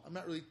 protocol. I'm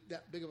not really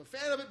that big of a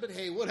fan of it, but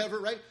hey, whatever,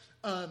 right?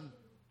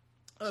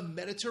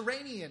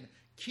 Mediterranean,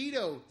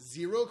 keto,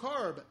 zero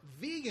carb,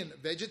 vegan,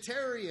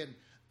 vegetarian,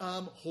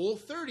 whole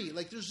 30.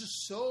 Like there's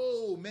just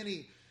so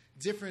many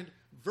different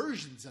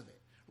versions of it,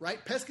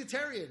 right?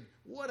 Pescatarian,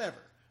 whatever,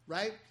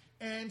 right?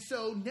 And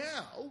so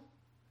now,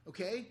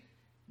 okay,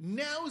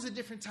 now is a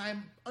different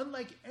time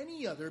unlike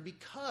any other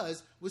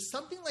because with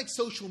something like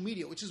social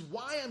media, which is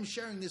why I'm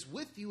sharing this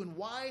with you and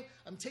why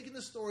I'm taking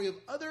the story of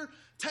other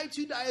type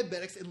 2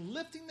 diabetics and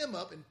lifting them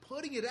up and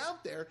putting it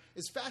out there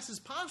as fast as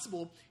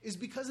possible is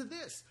because of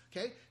this,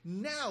 okay?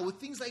 Now with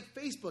things like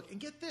Facebook, and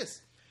get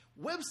this,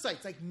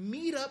 websites like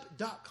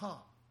meetup.com,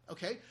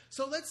 okay?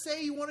 So let's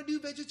say you want to do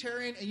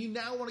vegetarian and you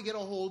now want to get a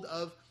hold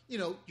of,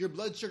 your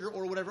blood sugar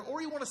or whatever,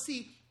 or you want to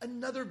see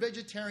another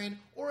vegetarian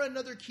or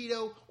another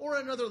keto or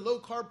another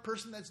low-carb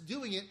person that's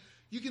doing it,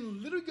 you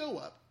can literally go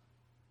up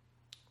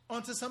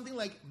onto something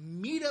like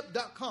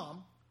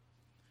meetup.com,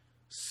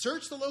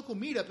 search the local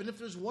meetup, and if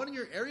there's one in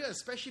your area,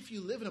 especially if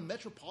you live in a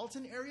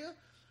metropolitan area,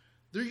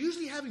 they're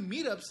usually having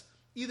meetups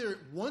either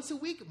once a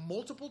week,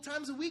 multiple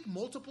times a week,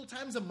 multiple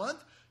times a month.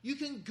 You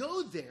can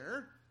go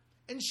there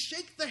and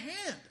shake the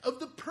hand of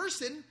the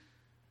person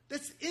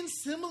that's in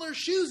similar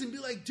shoes and be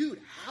like, dude,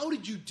 how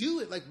did you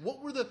do it? Like,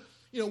 what were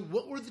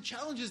the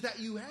challenges that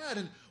you had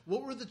and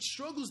what were the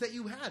struggles that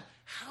you had?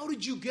 How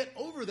did you get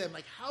over them?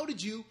 Like, how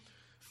did you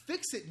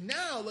fix it?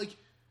 Now, like,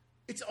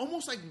 it's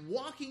almost like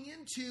walking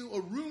into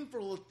a room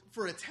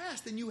for a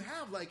test and you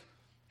have like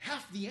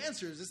half the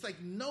answers. It's like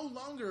no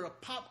longer a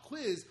pop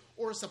quiz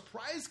or a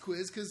surprise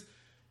quiz because,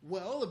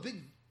 well, a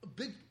big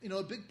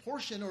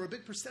portion or a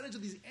big percentage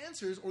of these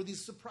answers or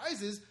these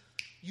surprises,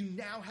 you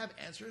now have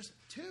answers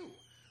to.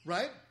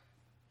 Right?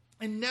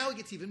 And now it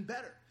gets even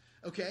better,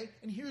 okay?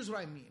 And here's what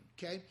I mean,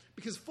 okay?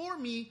 Because for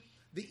me,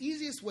 the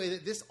easiest way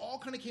that this all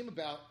kind of came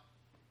about,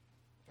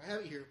 if I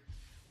have it here,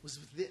 was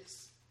with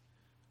this,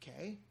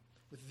 okay?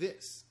 With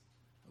this,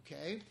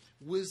 okay?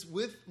 Was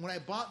with, when I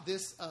bought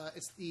this,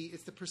 it's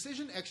the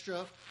Precision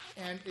Extra,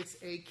 and it's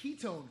a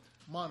ketone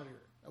monitor,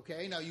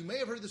 okay? Now, you may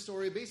have heard the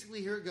story.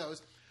 Basically, here it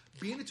goes.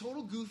 Being a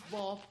total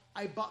goofball,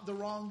 I bought the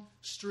wrong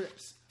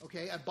strips,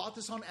 okay? I bought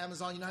this on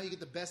Amazon. You know how you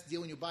get the best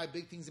deal when you buy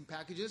big things in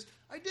packages?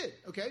 I did,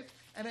 okay?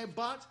 And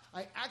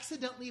I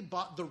accidentally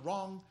bought the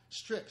wrong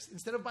strips.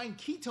 Instead of buying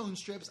ketone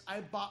strips,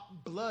 I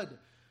bought blood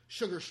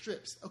sugar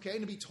strips, okay?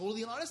 And to be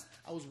totally honest,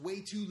 I was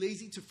way too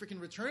lazy to freaking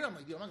return. I'm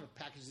like, dude, I'm not going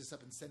to package this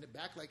up and send it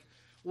back. Like,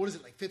 what is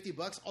it, like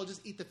 $50? I'll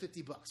just eat the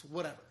 $50,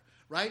 whatever,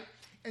 right?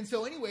 And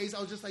so anyways, I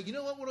was just like, you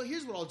know what?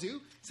 Here's what I'll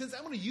do. Since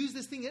I'm going to use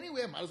this thing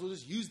anyway, I might as well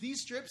just use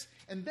these strips.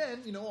 And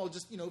then, I'll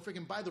just,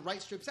 freaking buy the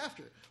right strips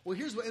after. Well,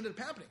 here's what ended up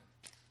happening.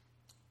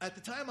 At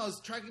the time, I was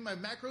tracking my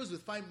macros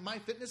with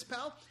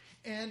MyFitnessPal.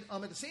 And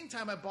at the same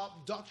time, I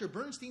bought Dr.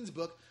 Bernstein's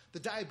book,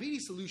 The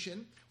Diabetes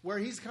Solution, where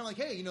he's kind of like,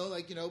 hey,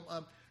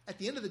 at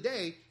the end of the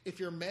day, if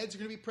your meds are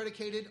going to be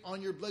predicated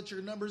on your blood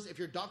sugar numbers, if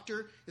your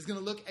doctor is going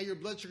to look at your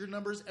blood sugar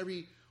numbers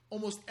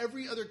almost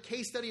every other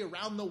case study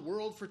around the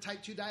world for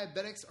type 2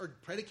 diabetics are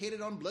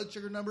predicated on blood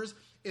sugar numbers.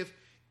 If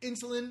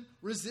insulin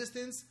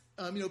resistance,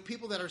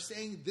 people that are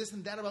saying this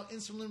and that about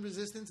insulin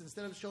resistance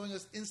instead of showing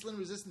us insulin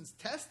resistance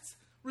tests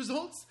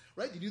results,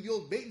 right? You do the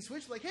old bait and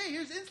switch, like, hey,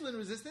 here's insulin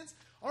resistance.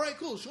 All right,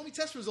 cool. Show me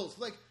test results.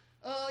 Like,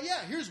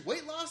 yeah, here's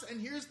weight loss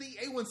and here's the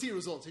A1C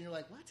results. And you're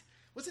like, what?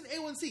 What's an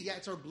A1C? Yeah,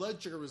 it's our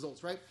blood sugar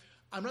results, right?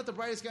 I'm not the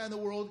brightest guy in the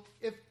world.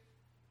 If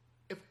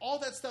all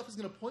that stuff is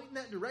going to point in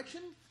that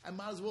direction, I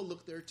might as well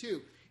look there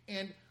too.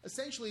 And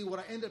essentially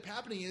what ended up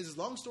happening is,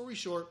 long story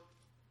short,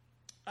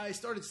 I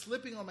started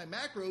slipping on my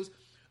macros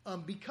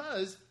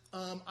because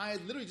I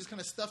had literally just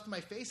kind of stuffed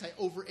my face. I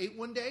overate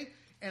one day,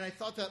 and I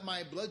thought that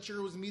my blood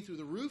sugar was going to be through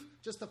the roof,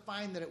 just to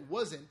find that it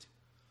wasn't.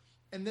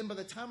 And then by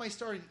the time I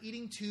started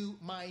eating to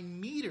my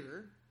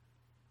meter,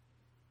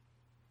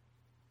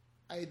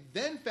 I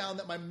then found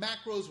that my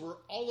macros were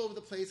all over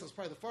the place. I was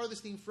probably the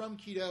farthest thing from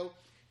keto.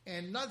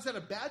 And not that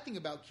a bad thing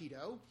about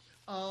keto.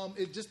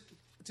 It just,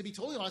 to be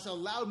totally honest,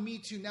 allowed me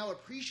to now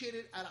appreciate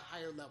it at a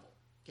higher level.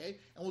 Okay?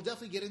 And we'll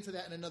definitely get into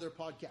that in another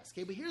podcast.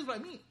 Okay? But here's what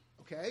I mean.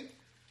 Okay?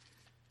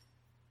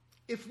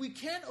 If we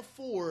can't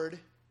afford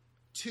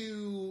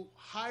to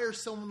hire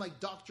someone like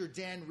Dr.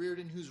 Dan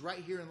Reardon, who's right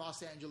here in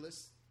Los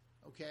Angeles,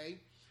 okay,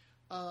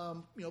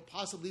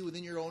 possibly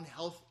within your own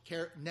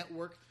healthcare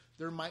network,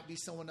 there might be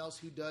someone else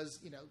who does,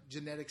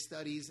 genetic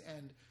studies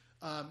and,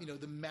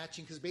 the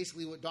matching, because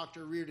basically what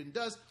Dr. Reardon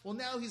does, well,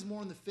 now he's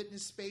more in the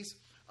fitness space,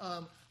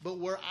 but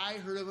where I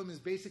heard of him is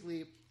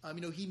basically,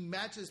 he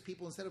matches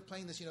people instead of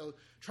playing this,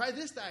 try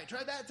this diet,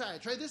 try that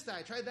diet, try this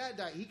diet, try that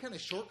diet. He kind of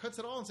shortcuts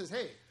it all and says,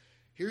 hey,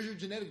 here's your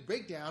genetic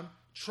breakdown,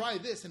 try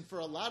this. And for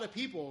a lot of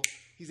people,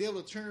 he's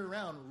able to turn it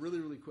around really,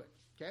 really quick,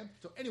 okay?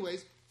 So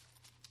anyways,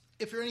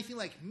 if you're anything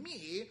like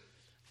me,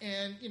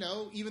 and,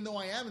 even though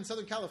I am in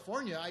Southern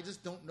California, I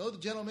just don't know the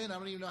gentleman. I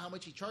don't even know how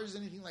much he charges,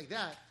 anything like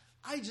that.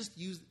 I just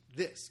use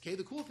this, okay?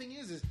 The cool thing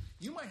is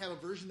you might have a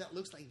version that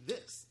looks like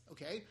this,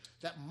 okay?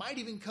 That might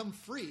even come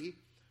free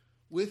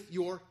with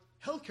your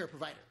healthcare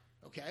provider,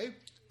 okay?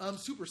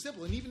 Super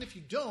simple. And even if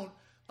you don't,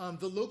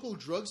 the local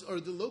drugs or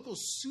the local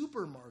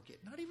supermarket,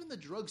 not even the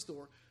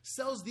drugstore,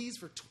 sells these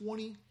for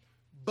 $20,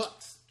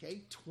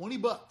 okay?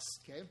 $20,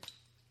 okay?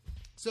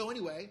 So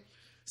anyway,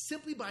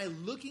 simply by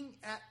looking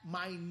at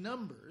my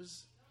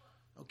numbers,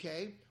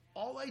 okay,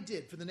 all I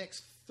did for the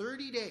next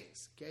 30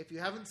 days, okay, if you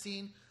haven't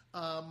seen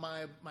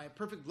my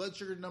perfect blood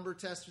sugar number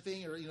test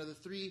thing, or, the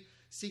 3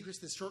 secrets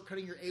to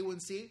shortcutting your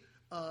A1C,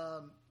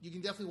 you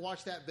can definitely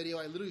watch that video.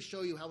 I literally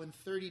show you how in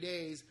 30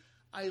 days,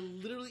 I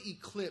literally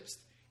eclipsed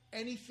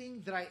any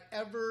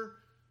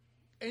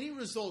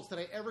results that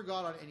I ever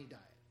got on any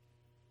diet,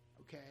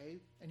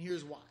 okay? And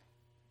here's why,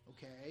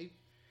 okay?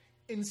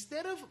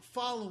 Instead of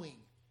following,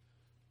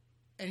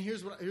 and here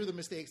are the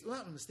mistakes, well,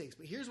 not mistakes,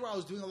 but here's where I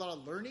was doing a lot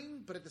of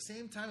learning, but at the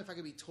same time, if I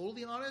could be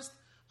totally honest,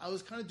 I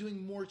was kind of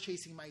doing more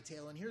chasing my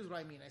tail. And here's what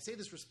I mean. I say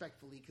this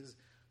respectfully because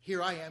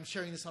here I am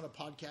sharing this on a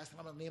podcast, and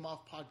I'm going to name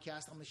off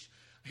podcast.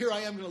 Here I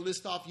am going to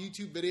list off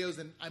YouTube videos,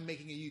 and I'm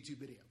making a YouTube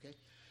video, okay?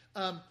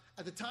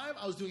 At the time,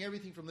 I was doing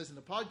everything from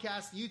listening to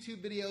podcasts,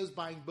 YouTube videos,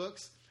 buying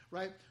books,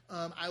 right?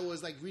 I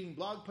was like reading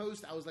blog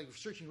posts. I was like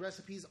researching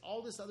recipes,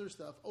 all this other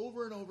stuff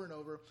over and over and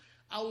over.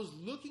 I was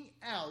looking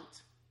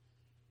out,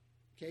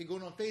 okay,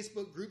 going on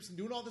Facebook groups and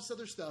doing all this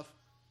other stuff,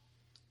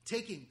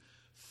 taking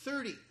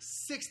 30,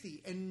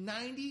 60, and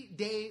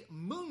 90-day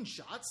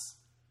moonshots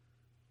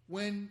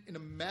when in a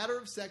matter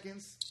of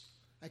seconds,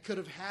 I could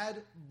have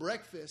had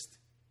breakfast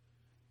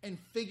and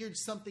figured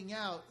something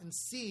out and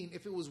seen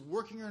if it was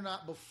working or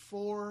not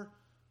before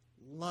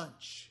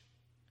lunch.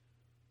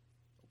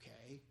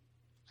 Okay?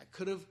 I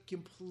could have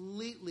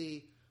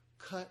completely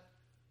cut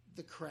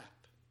the crap.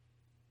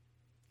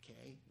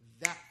 Okay?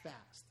 That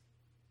fast.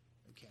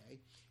 Okay?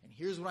 And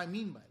here's what I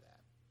mean by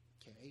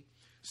that. Okay?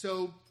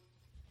 So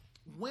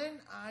when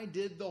I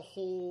did the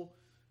whole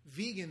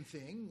vegan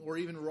thing, or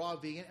even raw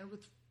vegan, and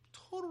with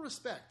total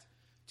respect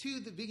to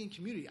the vegan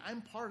community,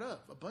 I'm part of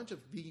a bunch of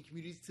vegan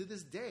communities to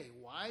this day.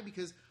 Why?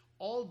 Because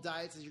all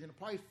diets, as you're going to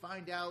probably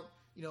find out,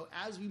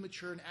 as we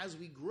mature and as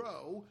we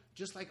grow,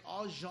 just like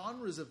all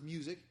genres of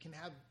music can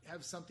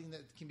have something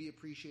that can be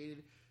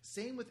appreciated.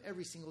 Same with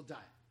every single diet.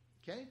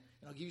 Okay?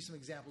 And I'll give you some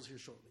examples here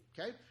shortly.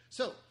 Okay?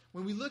 So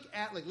when we look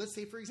at, let's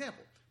say, for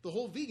example, the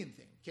whole vegan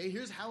thing. Okay?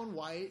 Here's how and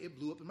why it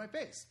blew up in my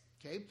face.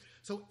 Okay?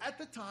 So at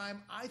the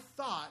time, I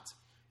thought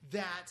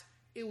that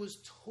it was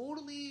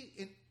totally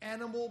an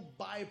animal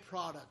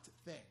byproduct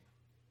thing.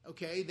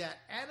 Okay? That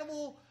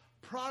animal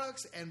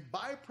products and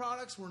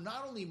byproducts were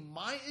not only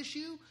my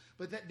issue,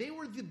 but that they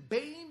were the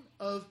bane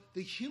of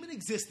the human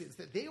existence.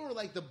 That they were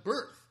like the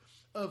birth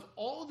of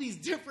all these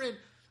different,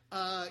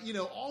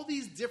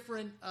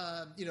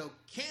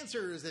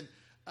 cancers and,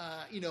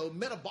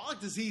 metabolic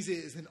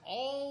diseases and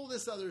all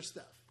this other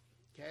stuff.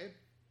 Okay?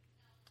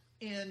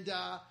 And,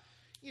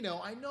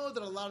 I know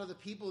that a lot of the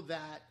people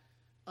that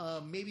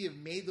maybe have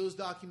made those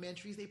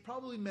documentaries, they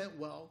probably meant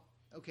well,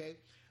 okay?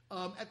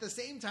 At the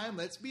same time,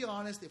 let's be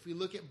honest, if we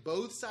look at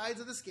both sides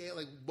of the scale,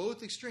 like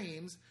both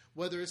extremes,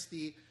 whether it's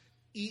the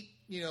eat,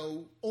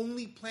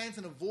 only plants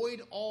and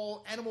avoid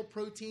all animal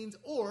proteins,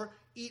 or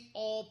eat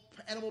all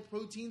animal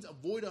proteins,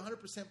 avoid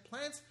 100%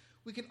 plants,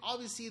 we can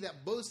obviously see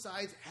that both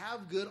sides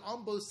have good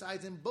on both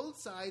sides, and both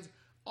sides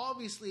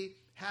obviously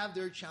have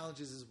their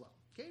challenges as well,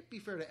 okay? Be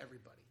fair to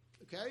everybody,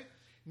 okay?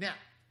 Now,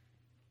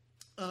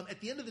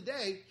 at the end of the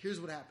day, here's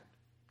what happened,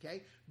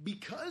 okay?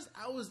 Because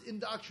I was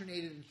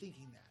indoctrinated in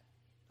thinking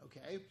that,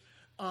 okay?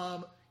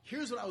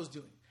 Here's what I was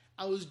doing.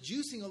 I was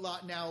juicing a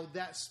lot. Now,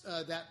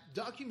 that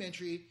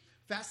documentary,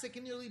 Fast, Sick,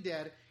 and Nearly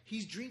Dead,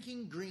 he's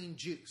drinking green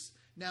juice.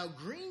 Now,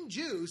 green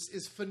juice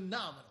is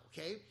phenomenal,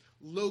 okay?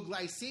 Low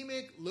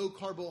glycemic, low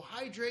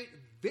carbohydrate,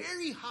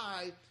 very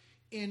high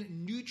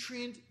in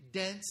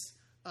nutrient-dense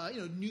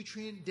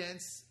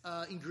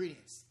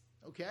ingredients,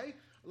 okay?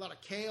 A lot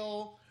of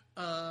kale,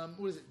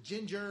 What is it?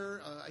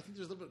 Ginger. I think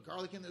there's a little bit of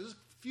garlic in there. There's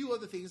a few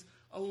other things.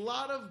 A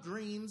lot of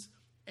greens,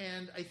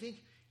 and I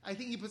think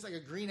he puts like a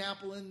green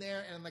apple in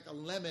there and like a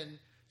lemon,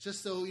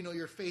 just so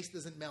your face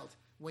doesn't melt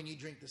when you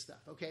drink the stuff.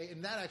 Okay,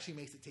 and that actually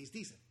makes it taste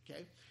decent.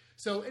 Okay,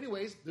 so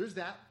anyways, there's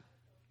that.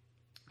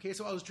 Okay,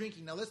 so I was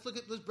drinking. Now let's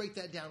break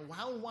that down.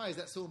 How and why is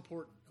that so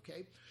important?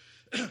 Okay,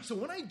 so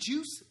when I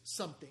juice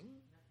something,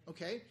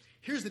 okay,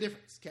 here's the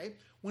difference. Okay,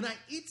 when I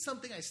eat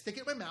something, I stick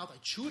it in my mouth, I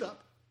chew it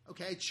up.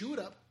 Okay,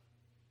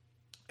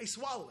 I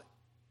swallow it.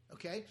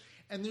 Okay,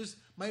 and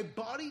my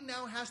body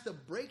now has to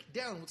break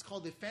down what's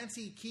called the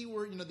fancy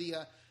keyword.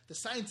 The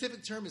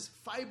scientific term is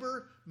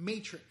fiber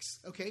matrix.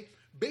 Okay,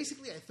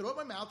 basically I throw it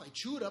in my mouth, I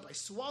chew it up, I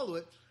swallow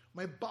it.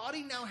 My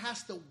body now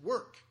has to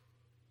work.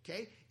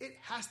 Okay, it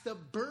has to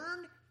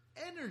burn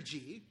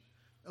energy.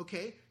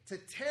 Okay, to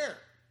tear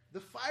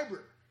the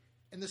fiber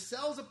and the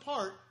cells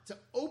apart, to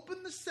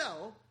open the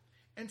cell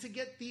and to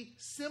get the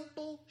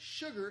simple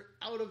sugar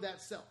out of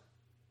that cell.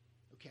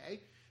 Okay.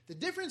 The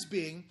difference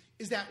being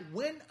is that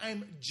when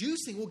I'm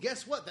juicing, well,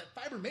 guess what? That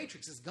fiber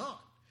matrix is gone.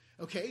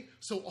 Okay,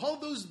 so all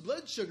those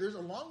blood sugars,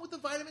 along with the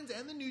vitamins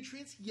and the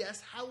nutrients,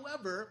 yes.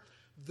 However,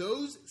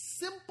 those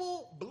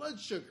simple blood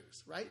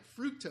sugars, right,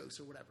 fructose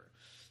or whatever,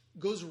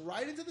 goes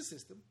right into the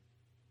system,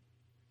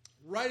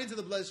 right into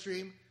the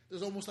bloodstream.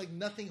 There's almost like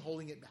nothing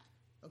holding it back.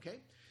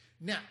 Okay,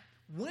 now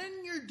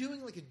when you're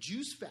doing like a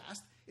juice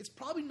fast, it's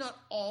probably not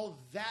all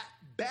that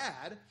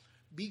bad,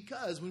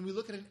 because when we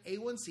look at an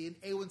A1C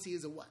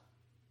is a what?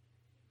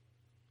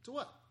 It's a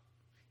what?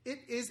 It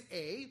is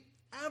a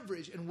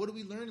average. And what do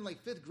we learn in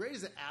like 5th grade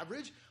is an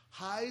average,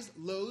 highs,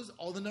 lows,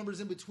 all the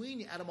numbers in between,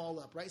 you add them all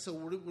up, right? So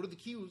what are the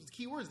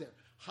key words there?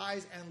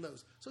 Highs and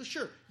lows. So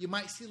sure, you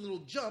might see a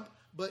little jump,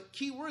 but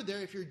key word there,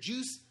 if you're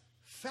juice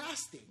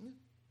fasting,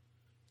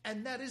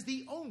 and that is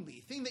the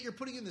only thing that you're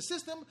putting in the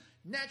system,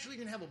 naturally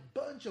you're going to have a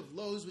bunch of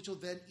lows, which will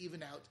then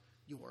even out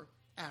your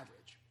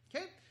average.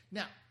 Okay?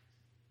 Now,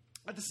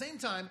 at the same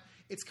time,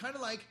 it's kind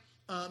of like,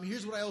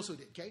 here's what I also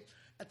did, okay?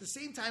 At the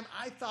same time,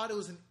 I thought it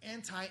was an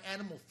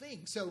anti-animal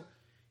thing. So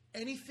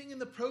anything in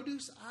the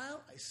produce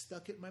aisle, I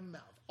stuck it in my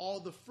mouth. All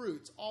the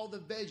fruits, all the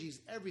veggies,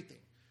 everything.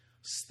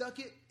 Stuck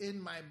it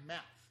in my mouth,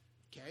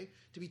 okay?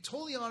 To be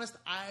totally honest,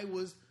 I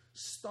was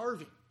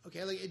starving,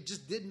 okay? Like, it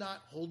just did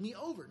not hold me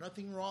over.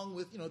 Nothing wrong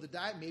with, the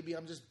diet. Maybe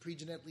I'm just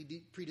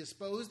genetically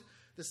predisposed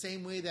the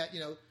same way that,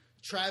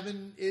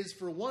 Traven is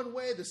for one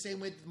way, the same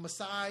way that the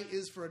Maasai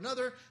is for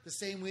another, the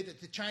same way that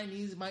the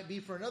Chinese might be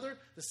for another,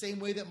 the same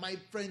way that my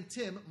friend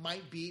Tim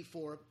might be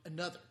for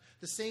another,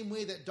 the same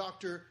way that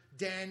Dr.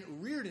 Dan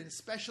Reardon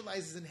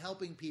specializes in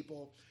helping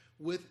people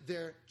with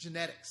their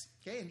genetics,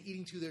 okay, and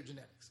eating to their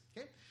genetics,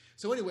 okay?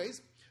 So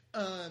anyways,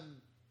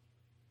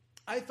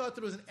 I thought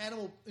there was an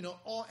animal,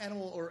 all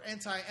animal or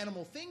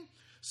anti-animal thing.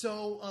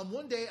 So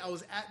one day I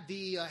was at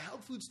the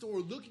health food store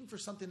looking for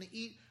something to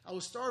eat. I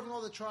was starving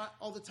all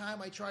the time.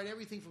 I tried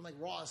everything from like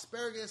raw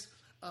asparagus,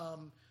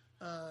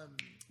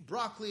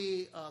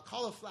 broccoli,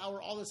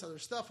 cauliflower, all this other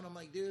stuff. And I'm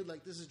like, dude,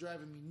 like this is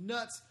driving me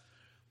nuts.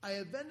 I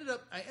ended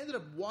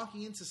up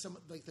walking into some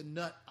like the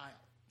nut aisle.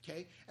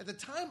 Okay. At the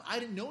time, I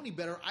didn't know any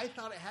better. I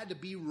thought it had to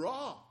be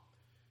raw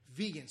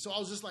vegan. So I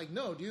was just like,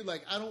 no, dude,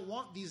 like I don't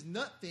want these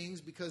nut things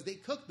because they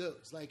cook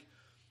those. Like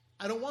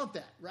I don't want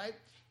that, right?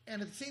 And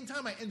at the same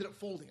time, I ended up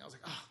folding. I was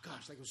like, oh,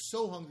 gosh, like I was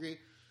so hungry.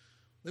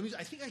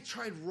 I think I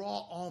tried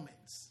raw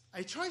almonds.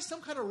 I tried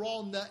some kind of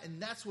raw nut,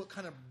 and that's what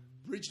kind of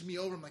bridged me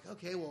over. I'm like,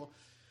 okay, well,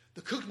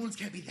 the cooked ones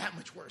can't be that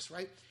much worse,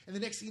 right? And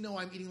the next thing you know,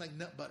 I'm eating like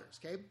nut butters,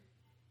 okay?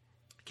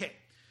 Okay,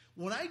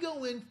 when I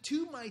go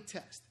into my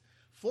test,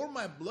 for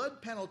my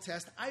blood panel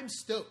test, I'm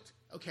stoked,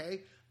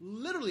 okay?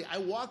 Literally, I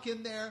walk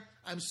in there.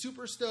 I'm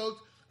super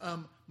stoked.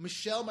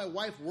 Michelle, my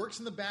wife, works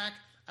in the back.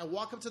 I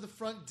walk up to the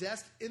front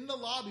desk in the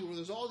lobby where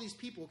there's all these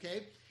people,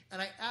 okay?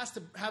 And I asked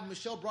to have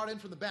Michelle brought in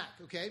from the back,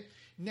 okay?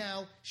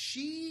 Now,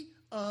 she,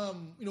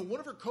 one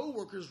of her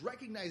coworkers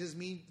recognizes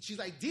me. She's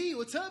like, D,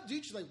 what's up,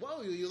 dude? She's like,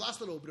 whoa, you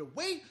lost a little bit of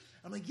weight.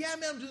 I'm like, yeah,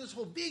 man, I'm doing this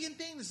whole vegan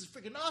thing. This is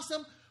freaking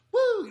awesome.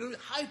 Woo,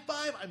 high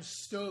five. I'm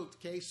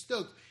stoked, okay?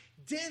 Stoked.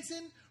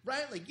 Dancing,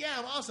 right? Like, yeah,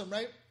 I'm awesome,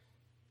 right?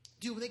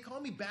 Dude, when they call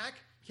me back,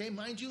 okay,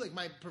 mind you, like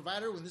my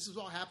provider, when this was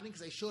all happening,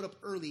 because I showed up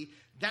early,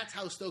 that's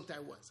how stoked I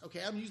was,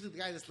 okay? I'm usually the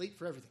guy that's late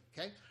for everything,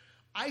 okay?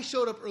 I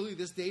showed up early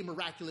this day,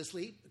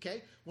 miraculously,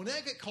 okay? When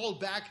I get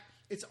called back,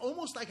 it's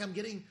almost like I'm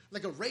getting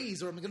like a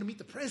raise, or I'm going to meet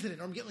the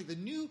president, or I'm getting like the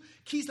new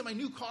keys to my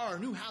new car, or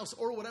new house,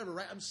 or whatever,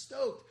 right? I'm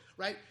stoked,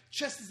 right?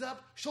 Chest is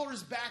up,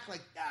 shoulders back,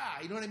 like,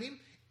 you know what I mean?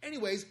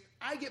 Anyways,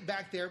 I get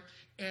back there,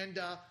 and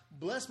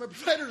bless my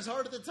provider's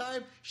heart at the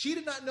time. She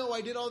did not know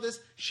I did all this.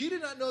 She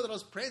did not know that I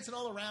was prancing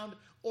all around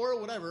or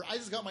whatever. I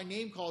just got my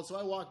name called, so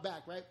I walked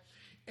back, right?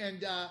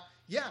 And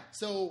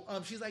so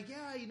she's like,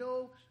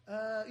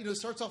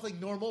 starts off like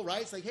normal,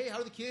 right? It's like, hey, how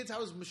are the kids?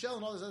 How is Michelle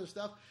and all this other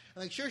stuff?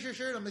 I'm like, sure. And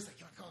I'm just like,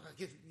 come on,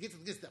 get to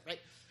the good stuff, right?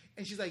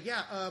 And she's like,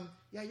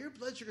 your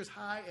blood sugar's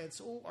high, and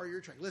so are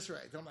your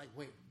triglycerides. And I'm like,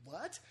 wait,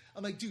 what?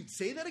 I'm like, dude,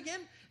 say that again?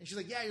 And she's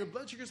like, yeah, your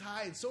blood sugar's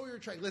high, and so are your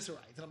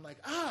triglycerides. And I'm like,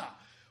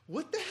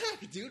 what the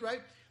heck, dude,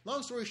 right?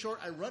 Long story short,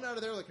 I run out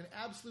of there like an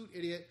absolute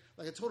idiot,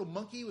 like a total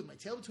monkey with my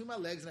tail between my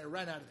legs, and I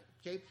ran out of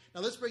there, okay?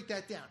 Now, let's break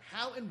that down.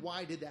 How and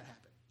why did that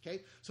happen,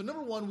 okay? So,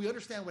 number one, we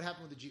understand what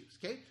happened with the juice,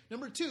 okay?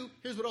 Number two,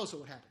 here's what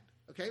happened,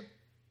 okay?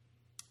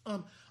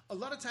 A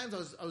lot of times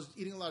I was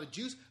eating a lot of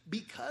juice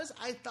because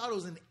I thought it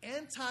was an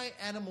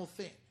anti-animal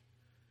thing,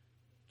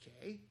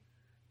 okay?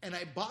 And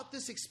I bought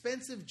this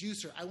expensive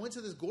juicer. I went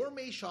to this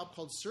gourmet shop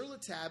called Sur La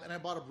Table, and I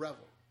bought a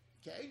Breville,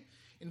 okay?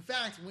 In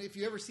fact, if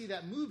you ever see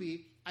that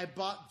movie, I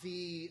bought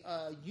the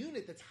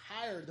unit that's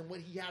higher than what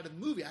he had in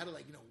the movie. I had to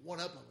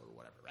one up him or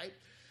whatever, right?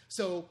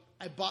 So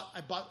I bought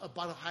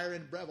a higher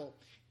end Breville,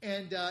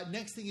 and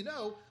next thing you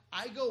know,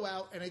 I go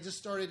out and I just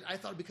started. I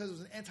thought because it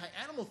was an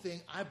anti-animal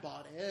thing, I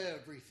bought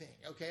everything.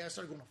 Okay, I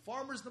started going to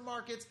farmers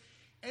markets,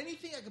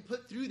 anything I could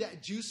put through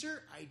that juicer,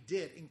 I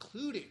did,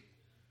 including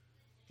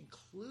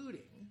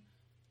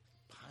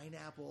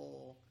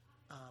pineapple.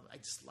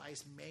 I'd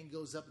slice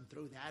mangoes up and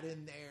throw that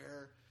in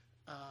there.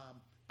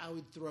 I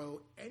would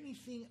throw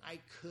anything I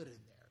could in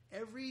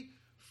there. Every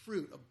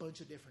fruit, a bunch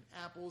of different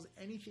apples,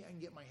 anything I can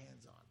get my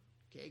hands on.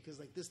 Okay,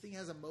 because this thing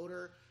has a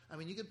motor. I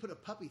mean, you could put a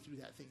puppy through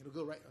that thing. It'll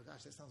go right. Oh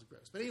gosh, that sounds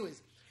gross. But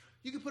anyways,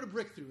 you could put a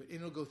brick through it and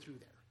it'll go through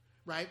there,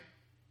 right?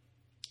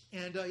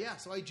 And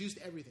so I juiced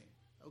everything.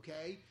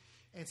 Okay,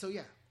 and so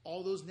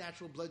all those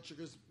natural blood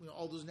sugars,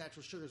 all those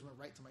natural sugars went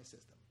right to my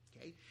system.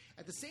 Okay.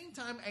 At the same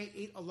time, I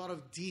ate a lot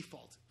of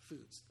default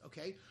foods.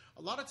 Okay.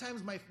 A lot of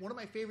times, one of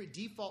my favorite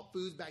default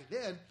foods back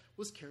then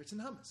was carrots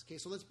and hummus. Okay.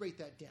 So let's break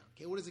that down.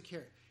 Okay. What is a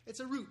carrot? It's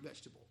a root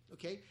vegetable.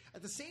 Okay.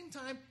 At the same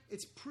time,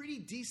 it's pretty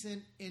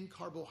decent in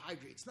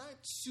carbohydrates. Not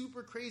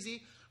super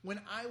crazy. When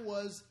I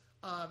was,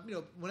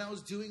 when I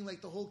was doing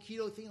the whole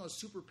keto thing, I was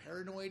super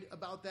paranoid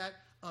about that.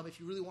 If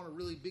you really want a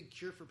really big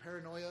cure for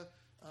paranoia,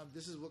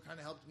 this is what kind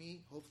of helped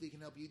me. Hopefully, it can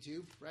help you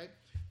too. Right.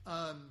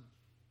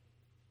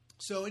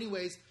 So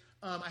anyways,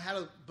 I had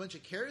a bunch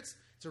of carrots.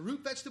 It's a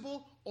root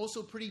vegetable,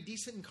 also pretty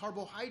decent in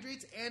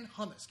carbohydrates, and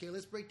hummus. Okay,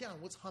 let's break down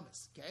what's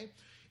hummus. Okay,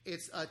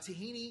 it's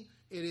tahini.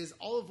 It is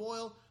olive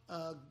oil,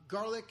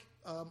 garlic.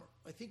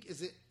 I think,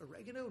 is it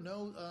oregano?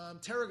 No,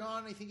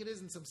 tarragon. I think it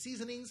is, and some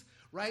seasonings,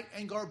 right?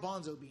 And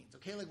garbanzo beans.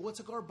 Okay, what's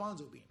a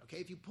garbanzo bean? Okay,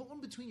 if you put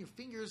one between your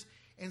fingers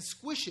and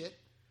squish it,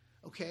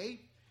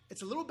 okay,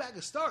 it's a little bag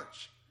of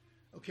starch.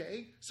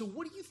 Okay, so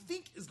what do you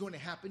think is going to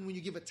happen when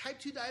you give a type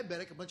 2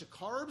 diabetic a bunch of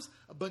carbs,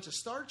 a bunch of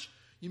starch,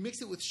 you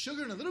mix it with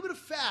sugar and a little bit of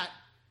fat,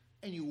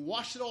 and you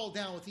wash it all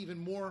down with even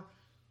more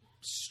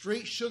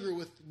straight sugar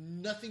with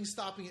nothing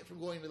stopping it from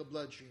going into the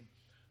bloodstream?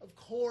 Of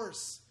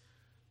course,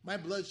 my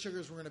blood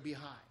sugars were going to be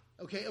high.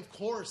 Okay, of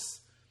course,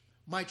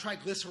 my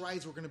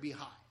triglycerides were going to be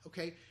high.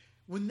 Okay,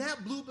 when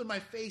that blew up in my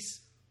face,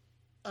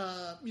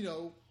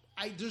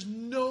 there's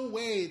no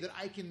way that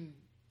I can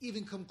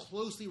even come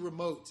closely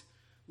remote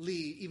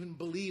even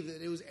believe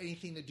that it was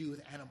anything to do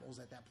with animals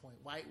at that point.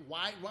 Why?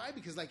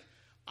 Because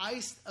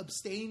I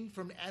abstained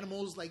from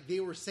animals like they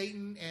were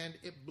Satan, and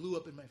it blew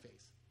up in my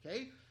face.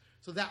 Okay,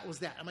 so that was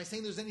that. Am I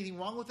saying there's anything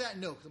wrong with that?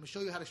 No, because I'm going to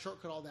show you how to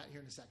shortcut all that here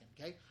in a second.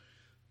 Okay.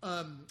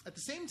 At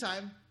the same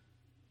time,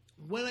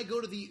 when I go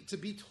to be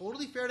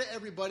totally fair to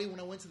everybody, when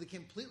I went to the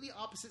completely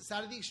opposite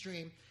side of the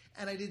extreme,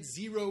 and I did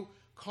zero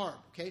carb.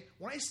 Okay,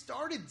 when I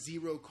started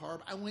zero carb,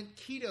 I went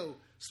keto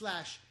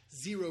 /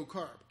 zero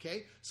carb.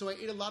 Okay, so I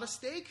ate a lot of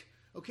steak,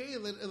 okay, a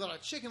lot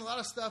of chicken, a lot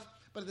of stuff,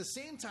 but at the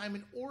same time,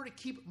 in order to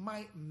keep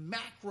my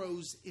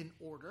macros in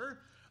order,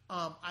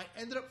 I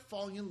ended up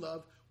falling in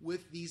love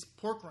with these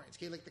pork rinds,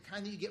 okay, like the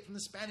kind that you get from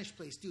the Spanish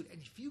place, dude.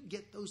 And if you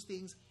get those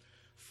things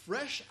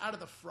fresh out of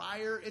the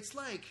fryer, it's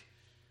like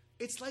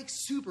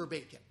super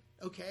bacon,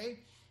 okay.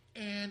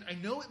 And I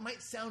know it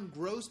might sound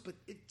gross, but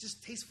it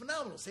just tastes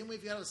phenomenal. Same way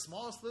if you had a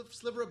small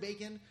sliver of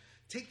bacon,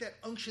 take that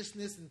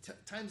unctuousness and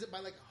times it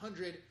by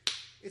 100.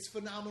 It's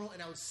phenomenal,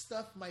 and I would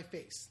stuff my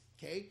face,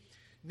 okay?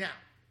 Now,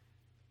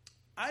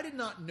 I did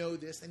not know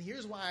this, and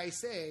here's why I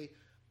say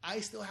I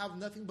still have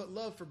nothing but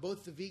love for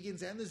both the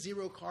vegans and the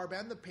zero carb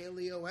and the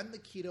paleo and the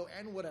keto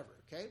and whatever,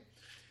 okay?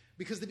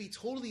 Because to be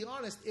totally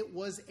honest, it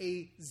was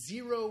a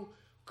zero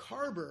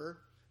carber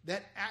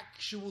that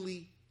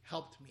actually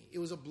helped me. It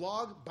was a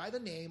blog by the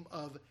name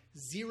of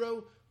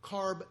Zero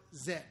Carb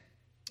Zen,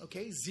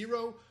 okay?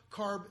 Zero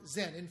Carb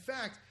Zen. In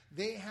fact,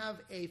 they have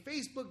a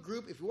Facebook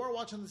group. If you are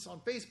watching this on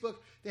Facebook,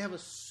 they have a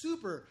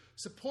super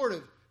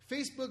supportive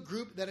Facebook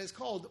group that is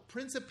called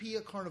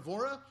Principia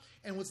Carnivora.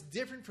 And what's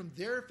different from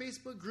their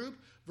Facebook group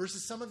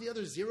versus some of the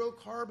other zero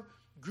carb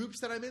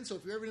groups that I'm in. So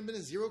if you've ever been in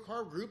a zero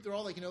carb group, they're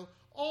all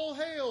all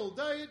hail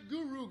diet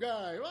guru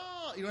guy.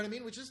 Ah, you know what I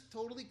mean? Which is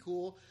totally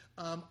cool.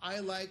 I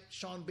like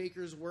Sean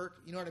Baker's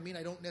work. You know what I mean?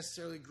 I don't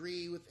necessarily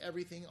agree with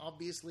everything,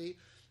 obviously.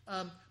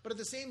 But at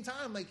the same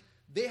time,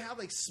 they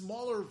have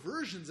smaller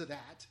versions of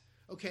that.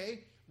 Okay,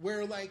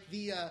 where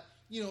the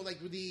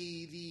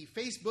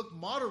Facebook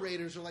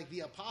moderators are the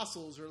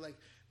apostles, or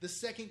the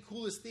second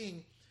coolest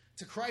thing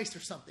to Christ or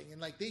something,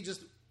 and they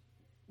just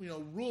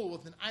rule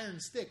with an iron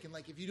stick, and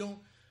if you don't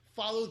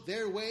follow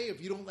their way,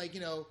 if you don't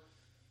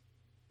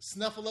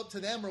snuffle up to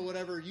them or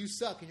whatever, you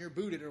suck and you're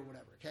booted or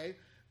whatever. Okay,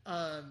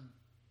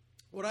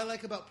 What I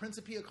like about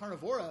Principia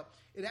Carnivora,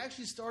 it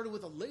actually started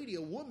with a lady,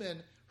 a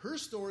woman. Her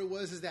story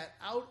is that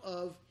out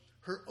of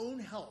her own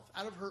health,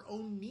 out of her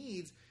own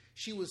needs,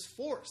 she was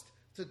forced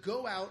to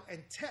go out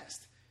and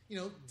test,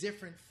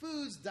 different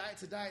foods, diet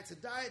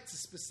to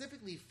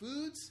specifically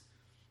foods.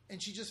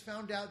 And she just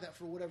found out that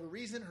for whatever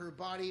reason, her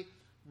body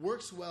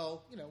works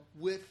well,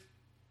 with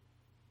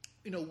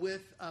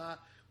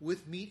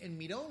meat and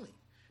meat only.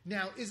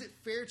 Now, is it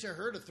fair to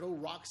her to throw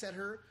rocks at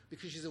her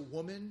because she's a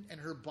woman and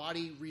her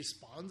body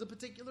responds a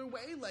particular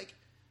way? Like,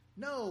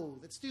 no,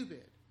 that's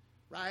stupid,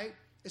 right?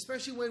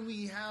 Especially when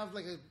we have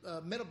like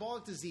a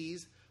metabolic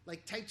disease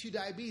like type 2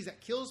 diabetes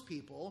that kills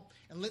people.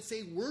 And let's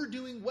say we're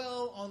doing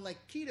well on like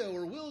keto,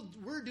 or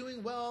we're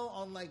doing well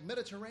on like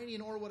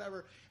Mediterranean or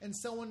whatever, and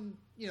someone,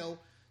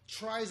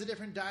 tries a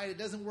different diet, it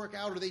doesn't work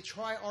out, or they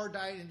try our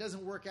diet and it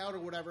doesn't work out or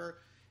whatever.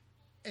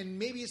 And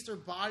maybe it's their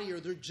body or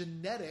their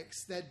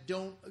genetics that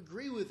don't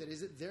agree with it.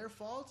 Is it their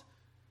fault?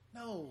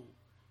 No.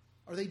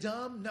 Are they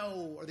dumb?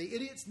 No. Are they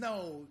idiots?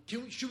 No.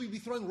 Should we be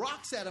throwing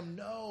rocks at them?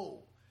 No.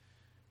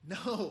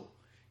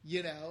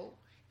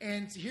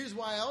 And here's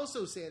why I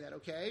also say that,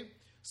 okay?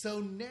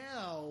 So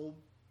now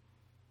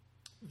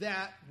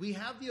that we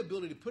have the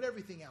ability to put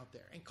everything out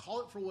there and call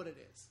it for what it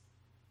is,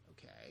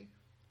 okay?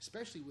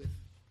 Especially with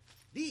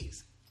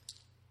these,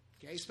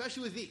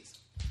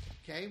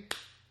 okay?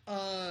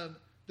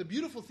 The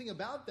beautiful thing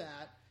about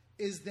that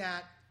is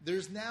that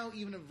there's now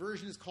even a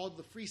version is called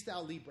the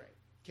Freestyle Libre,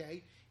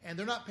 okay? And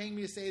they're not paying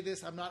me to say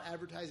this. I'm not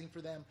advertising for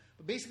them.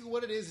 But basically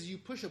what it is you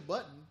push a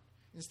button.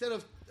 Instead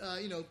of,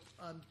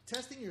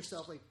 testing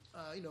yourself, like,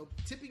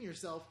 tipping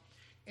yourself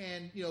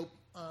and,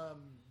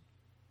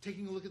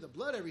 taking a look at the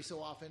blood every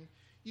so often,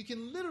 you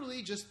can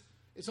literally just,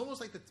 it's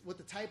almost like what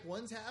the type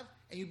 1s have,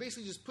 and you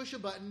basically just push a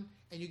button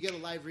and you get a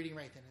live reading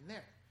right then and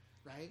there,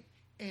 right?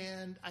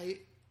 And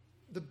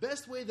the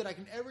best way that I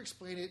can ever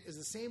explain it is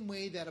the same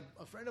way that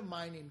a friend of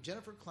mine named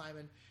Jennifer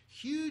Kleiman,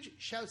 huge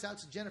shouts out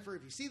to Jennifer.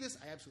 If you see this,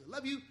 I absolutely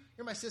love you.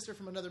 You're my sister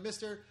from another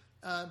mister.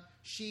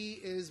 She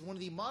is one of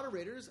the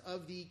moderators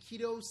of the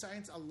Keto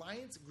Science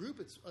Alliance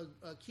group. It's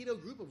a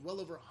keto group of well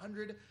over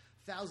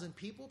 100,000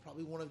 people,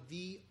 probably one of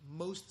the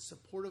most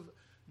supportive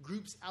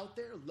groups out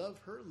there. Love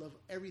her, love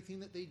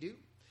everything that they do.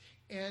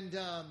 And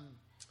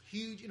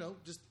huge,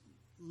 just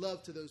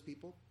love to those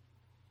people.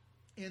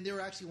 And they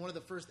were actually one of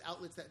the first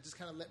outlets that just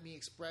kind of let me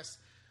express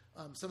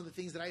some of the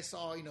things that I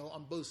saw,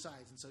 on both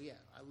sides. And so, yeah,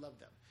 I love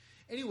them.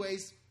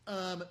 Anyways,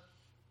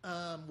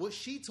 what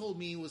she told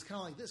me was kind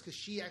of like this, because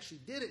she actually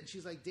did it. And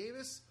she's like,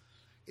 Davis,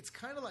 it's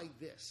kind of like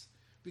this.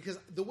 Because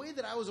the way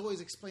that I was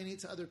always explaining it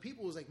to other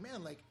people was like,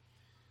 man, like,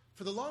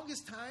 for the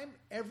longest time,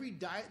 every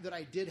diet that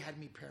I did had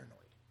me paranoid,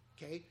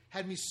 okay?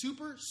 Had me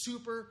super,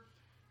 super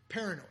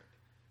paranoid,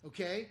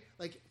 okay?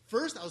 Like,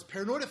 first I was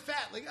paranoid of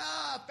fat. Like,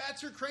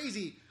 fats are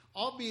crazy.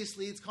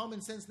 Obviously, it's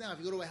common sense now. If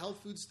you go to a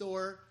health food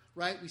store,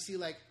 right, we see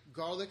like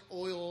garlic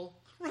oil,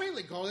 right?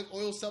 Like garlic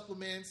oil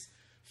supplements,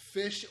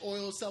 fish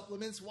oil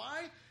supplements.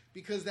 Why?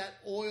 Because that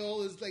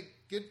oil is like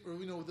good for,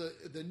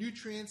 the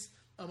nutrients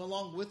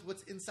along with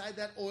what's inside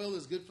that oil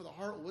is good for the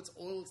heart. What's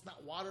oil? It's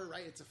not water,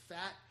 right? It's a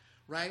fat,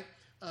 right?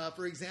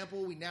 For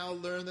example, we now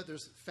learn that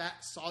there's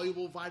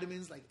fat-soluble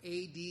vitamins like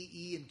A, D,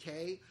 E, and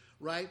K,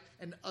 right?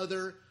 And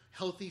other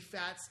healthy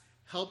fats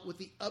help with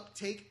the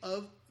uptake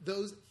of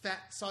those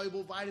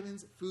fat-soluble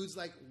vitamins. Foods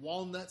like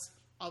walnuts,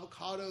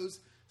 avocados,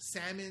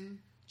 salmon,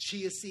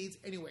 chia seeds.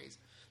 Anyways,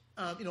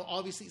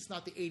 obviously it's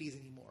not the 80s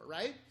anymore,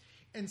 right?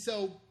 And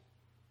so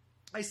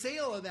I say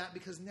all of that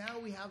because now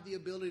we have the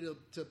ability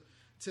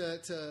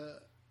to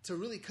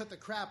really cut the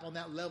crap on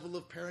that level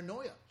of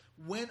paranoia.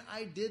 When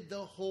I did the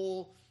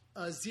whole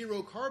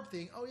zero carb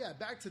thing,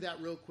 back to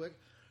that real quick.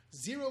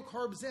 Zero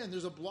Carb Zen,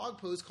 there's a blog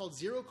post called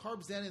Zero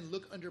Carb Zen and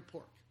Look Under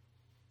Pork,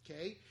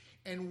 okay?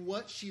 And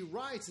what she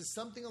writes is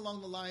something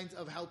along the lines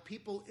of how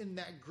people in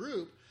that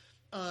group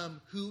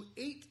who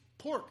ate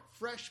pork,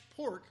 fresh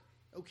pork,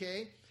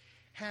 okay,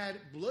 had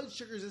blood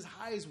sugars as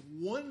high as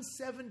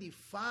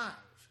 175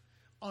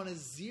 on a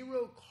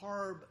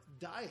zero-carb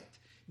diet.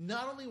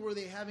 Not only were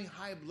they having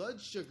high blood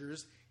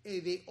sugars,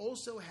 they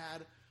also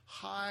had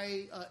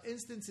high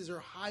instances or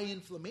high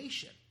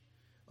inflammation.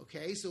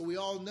 Okay, so we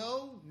all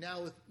know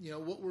now with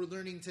what we're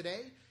learning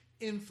today,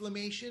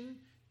 inflammation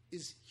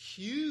is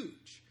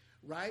huge,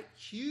 right?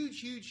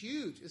 Huge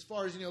as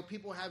far as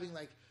people having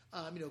like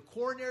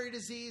coronary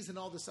disease and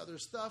all this other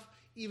stuff.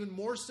 Even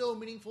more so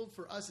meaningful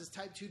for us as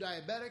type 2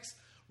 diabetics,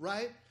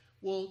 right?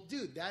 Well,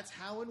 dude, that's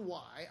how and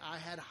why I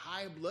had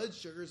high blood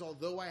sugars,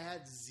 although I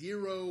had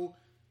zero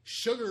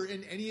sugar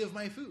in any of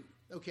my food,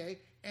 okay,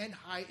 and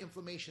high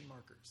inflammation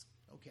markers,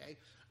 okay.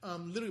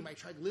 Literally, my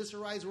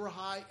triglycerides were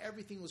high.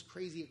 Everything was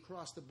crazy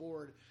across the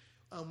board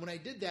when I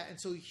did that. And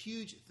so,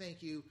 huge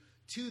thank you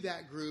to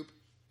that group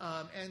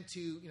and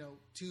to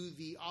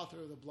the author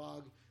of the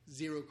blog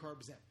Zero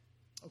Carb Zen.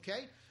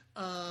 Okay.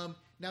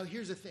 Now,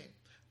 here's the thing,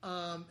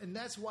 and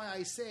that's why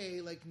I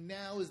say like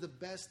now is the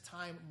best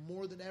time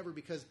more than ever,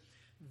 because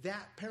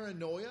that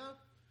paranoia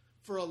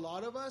for a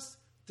lot of us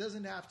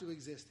doesn't have to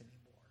exist anymore.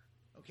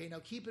 Okay, now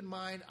keep in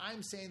mind,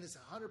 I'm saying this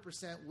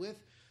 100% with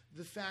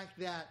the fact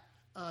that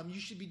you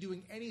should be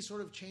doing any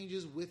sort of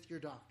changes with your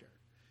doctor.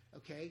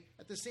 Okay,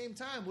 at the same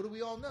time, what do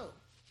we all know?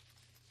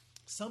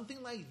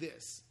 Something like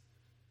this,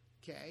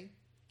 okay,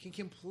 can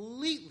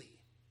completely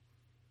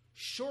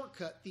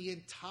shortcut the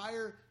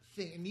entire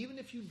thing. And even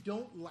if you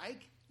don't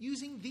like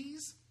using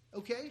these,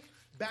 okay,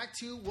 back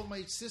to what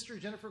my sister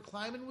Jennifer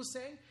Kleiman was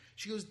saying,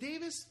 she goes,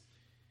 Davis,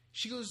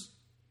 she goes,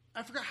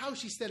 I forgot how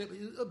she said it,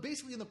 but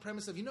basically in the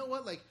premise of, you know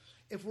what, like,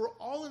 if we're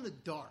all in the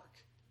dark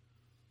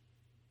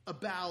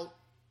about,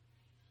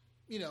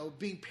 you know,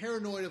 being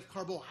paranoid of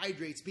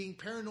carbohydrates, being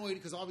paranoid,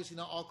 because obviously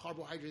not all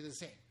carbohydrates are the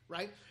same,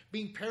 right?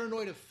 Being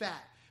paranoid of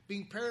fat,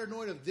 being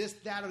paranoid of this,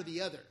 that, or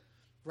the other,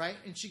 right?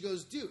 And she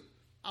goes, dude,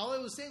 all I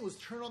was saying was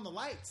turn on the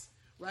lights,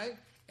 right?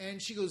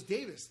 And she goes,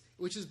 Davis,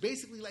 which is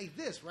basically like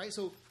this, right?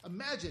 So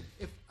imagine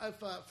if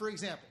for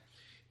example,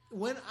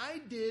 when I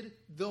did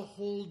the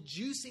whole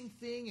juicing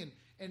thing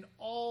and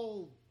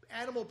all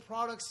animal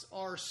products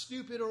are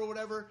stupid or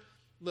whatever,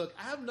 look,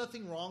 I have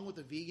nothing wrong with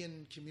the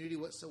vegan community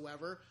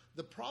whatsoever.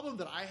 The problem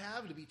that I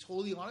have, to be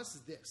totally honest,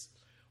 is this.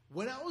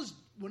 When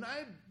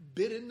I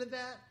bit into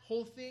that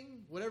whole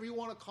thing, whatever you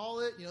want to call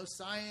it, you know,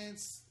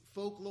 science,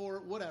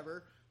 folklore,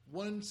 whatever,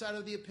 one side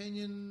of the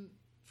opinion,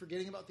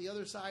 forgetting about the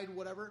other side,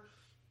 whatever.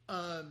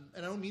 And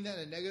I don't mean that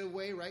in a negative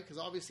way, right? Because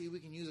obviously we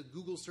can use a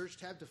Google search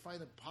tab to find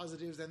the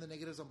positives and the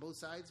negatives on both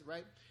sides,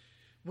 right?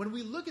 When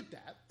we look at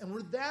that and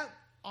we're that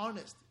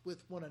honest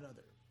with one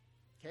another,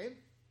 okay?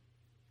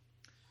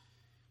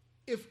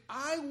 If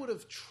I would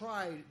have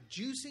tried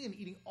juicing and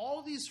eating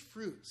all these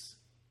fruits,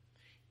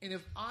 and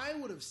if I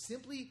would have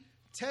simply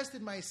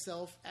tested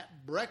myself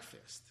at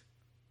breakfast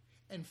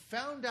and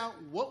found out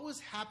what was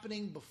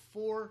happening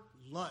before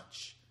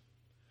lunch,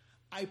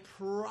 I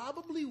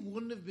probably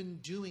wouldn't have been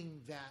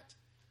doing that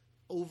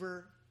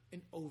over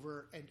and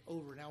over and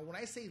over. Now, when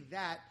I say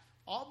that,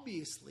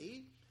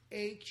 obviously,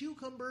 a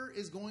cucumber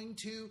is going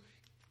to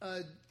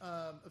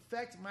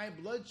affect my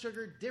blood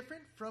sugar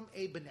different from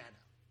a banana.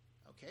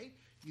 Okay?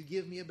 You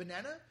give me a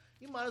banana,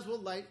 you might as well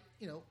light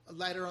a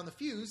lighter on the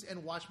fuse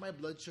and watch my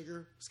blood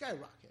sugar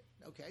skyrocket.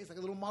 Okay? It's like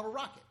a little model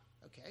rocket.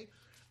 Okay?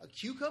 A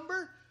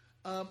cucumber,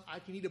 I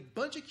can eat a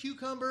bunch of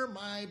cucumber,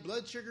 my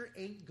blood sugar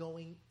ain't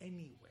going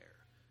anywhere.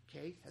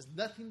 Okay? Has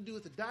nothing to do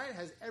with the diet,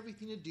 has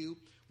everything to do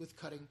with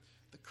cutting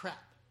the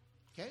crap.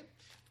 Okay?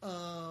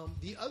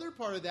 The other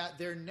part of that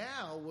there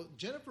now, what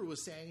Jennifer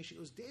was saying, she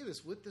goes,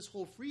 Davis, with this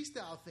whole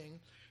freestyle thing,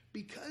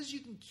 because you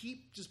can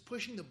keep just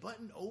pushing the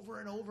button over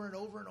and over and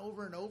over and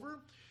over and over,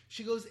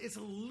 she goes, it's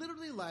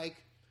literally like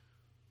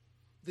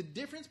the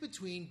difference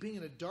between being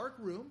in a dark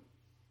room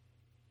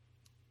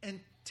and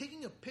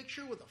taking a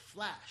picture with a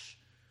flash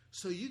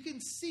so you can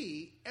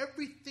see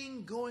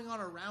everything going on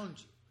around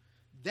you.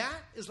 That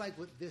is like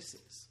what this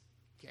is.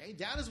 Okay?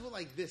 That is what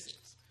like this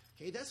is.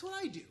 Okay? That's what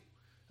I do.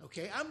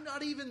 Okay? I'm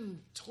not even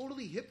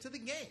totally hip to the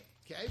game.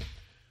 Okay?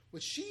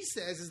 What she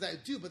says is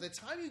that, dude, by the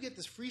time you get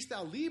this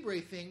Freestyle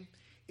Libre thing,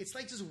 it's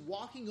like just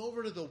walking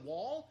over to the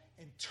wall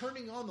and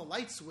turning on the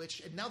light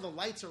switch, and now the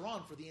lights are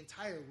on for the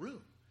entire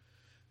room.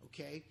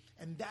 Okay?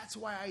 And that's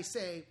why I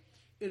say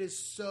it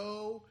is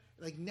so,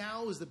 like,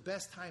 now is the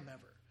best time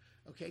ever.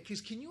 Okay?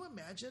 Because can you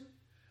imagine?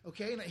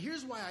 Okay? Now,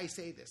 here's why I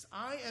say this.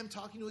 I am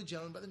talking to a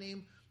gentleman by the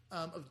name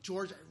of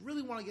George. I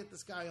really want to get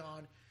this guy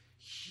on.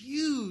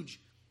 Huge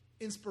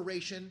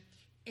inspiration.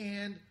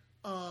 And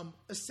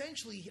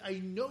essentially,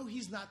 I know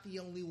he's not the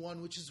only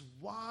one, which is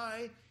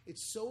why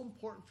it's so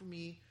important for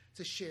me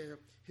to share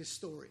his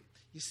story.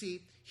 You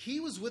see, he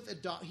was with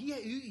a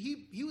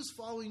he was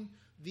following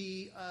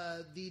the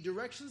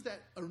directions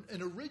that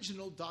an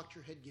original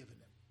doctor had given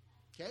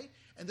him. Okay?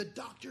 And the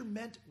doctor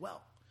meant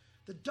well.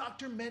 The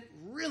doctor meant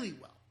really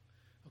well.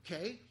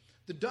 Okay?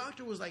 The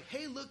doctor was like,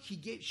 hey, look,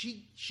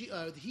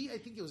 I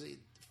think it was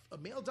a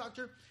male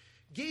doctor,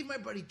 gave my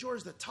buddy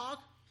George the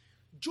talk.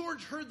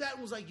 George heard that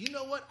and was like, you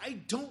know what? I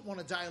don't want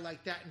to die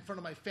like that in front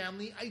of my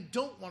family. I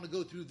don't want to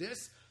go through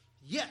this.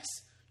 Yes,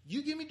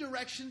 you give me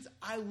directions,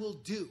 I will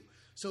do.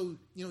 So,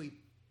 he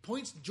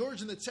points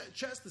George in the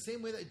chest the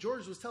same way that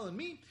George was telling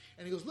me.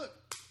 And he goes, look,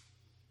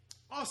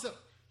 awesome.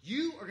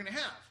 You are going to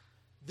have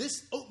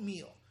this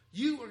oatmeal.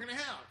 You are going to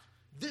have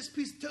this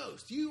piece of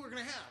toast. You are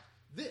going to have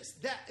this,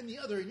 that, and the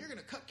other. And you're going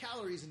to cut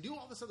calories and do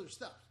all this other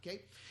stuff.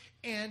 Okay.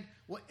 And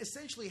what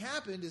essentially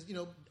happened is,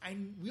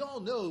 we all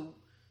know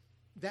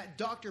that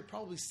doctor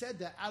probably said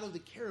that out of the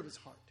care of his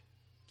heart.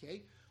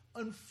 Okay.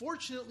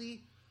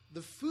 Unfortunately,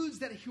 the foods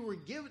that he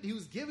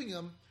was giving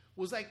him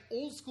was like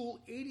old school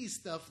 80s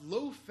stuff,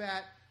 low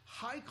fat,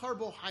 high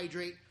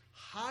carbohydrate,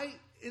 high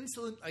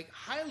insulin, like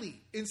highly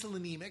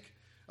insulinemic,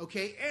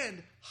 okay,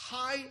 and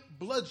high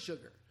blood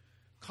sugar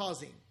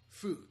causing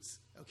foods.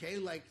 Okay,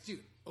 like, dude,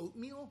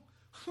 oatmeal?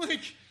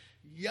 Like,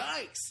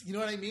 yikes. You know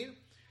what I mean?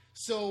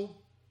 So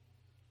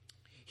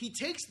he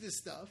takes this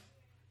stuff,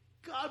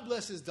 God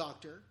bless his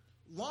doctor,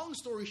 long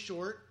story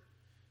short,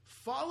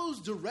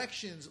 follows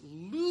directions,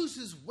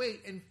 loses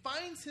weight, and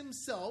finds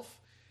himself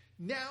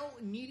now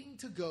needing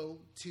to go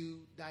to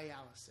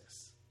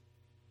dialysis.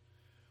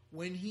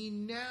 When he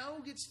now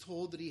gets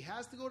told that he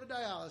has to go to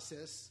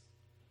dialysis,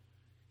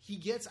 he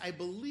gets, I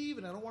believe,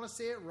 and I don't want to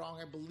say it wrong,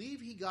 I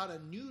believe he got a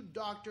new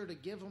doctor to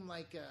give him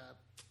like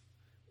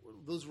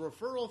those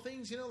referral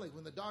things, like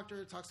when the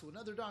doctor talks to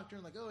another doctor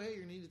and like, oh, hey,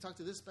 you need to talk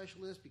to this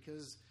specialist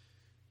because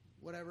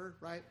whatever,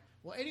 right?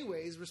 Well,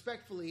 anyways,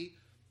 respectfully,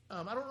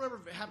 I don't remember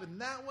if it happened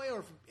that way or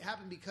if it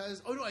happened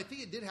because, oh no, I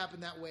think it did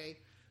happen that way,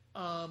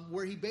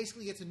 where he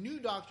basically gets a new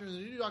doctor and the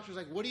new doctor's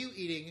like, what are you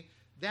eating?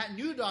 That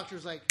new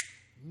doctor's like,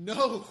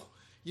 no.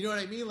 You know what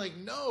I mean? Like,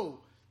 no.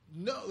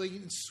 Like,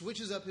 he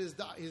switches up his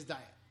diet.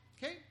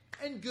 Okay?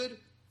 And good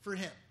for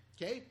him.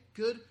 Okay?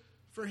 Good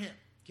for him.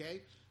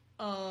 Okay?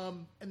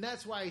 And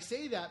that's why I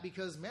say that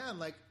because, man,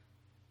 like,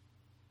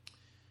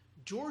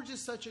 George is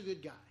such a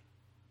good guy,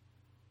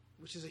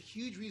 which is a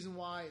huge reason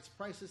why it's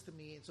priceless to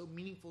me and so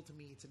meaningful to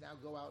me to now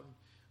go out and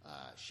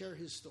share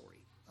his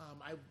story.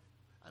 I'm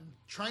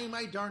trying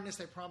my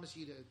darndest, I promise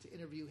you, to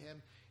interview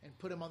him and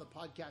put him on the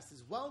podcast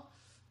as well.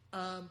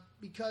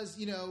 Because,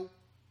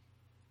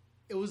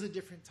 it was a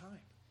different time.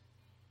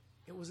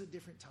 It was a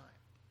different time.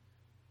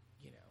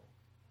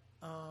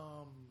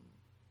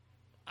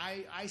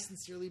 I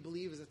sincerely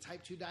believe as a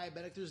type 2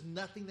 diabetic, there's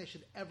nothing that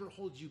should ever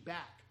hold you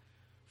back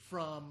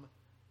from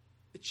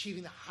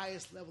achieving the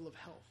highest level of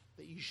health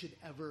that you should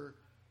ever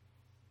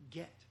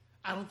get.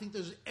 I don't think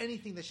there's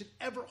anything that should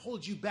ever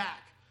hold you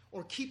back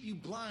or keep you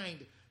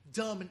blind,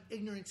 dumb, and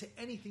ignorant to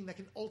anything that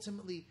can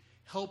ultimately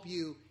help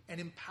you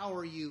and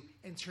empower you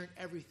and turn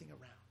everything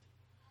around,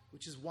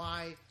 which is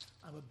why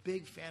I'm a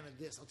big fan of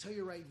this. I'll tell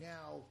you right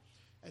now,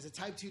 as a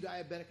type 2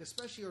 diabetic,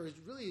 especially, or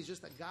really is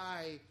just a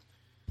guy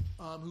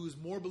who is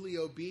morbidly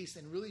obese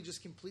and really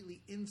just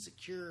completely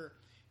insecure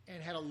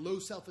and had a low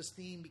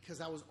self-esteem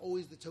because I was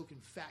always the token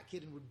fat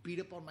kid and would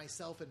beat up on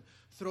myself and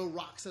throw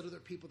rocks at other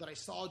people that I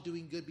saw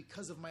doing good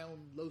because of my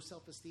own low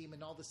self-esteem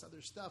and all this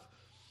other stuff.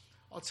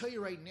 I'll tell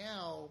you right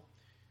now,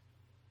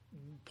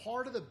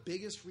 part of the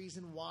biggest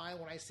reason why,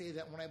 when I say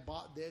that when I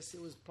bought this,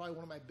 it was probably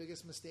one of my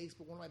biggest mistakes,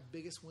 but one of my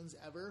biggest wins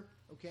ever,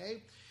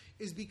 okay,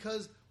 is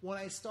because when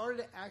I started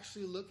to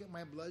actually look at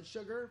my blood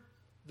sugar,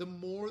 the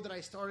more that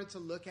I started to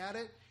look at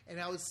it and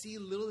I would see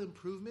little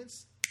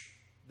improvements,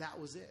 that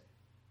was it.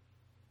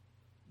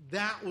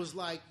 That was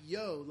like,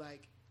 yo,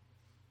 like,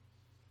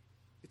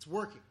 it's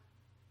working,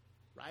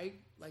 right?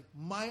 Like,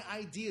 my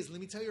ideas, let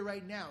me tell you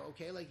right now,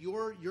 okay, like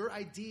your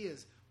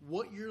ideas,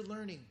 what you're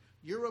learning,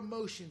 your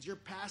emotions, your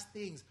past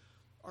things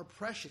are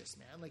precious,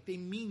 man. Like, they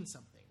mean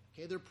something,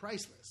 okay? They're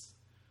priceless,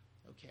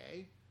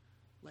 okay?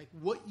 Like,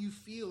 what you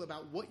feel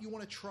about what you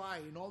want to try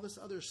and all this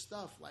other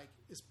stuff, like,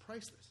 is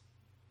priceless.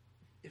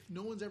 If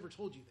no one's ever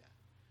told you that,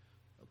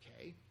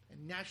 okay?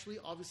 And naturally,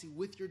 obviously,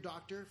 with your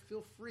doctor,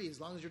 feel free, as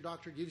long as your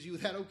doctor gives you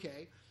that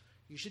okay,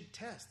 you should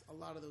test a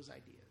lot of those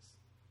ideas,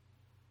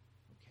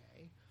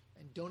 okay?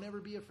 And don't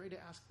ever be afraid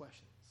to ask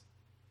questions,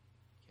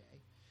 okay?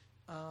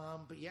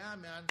 But yeah,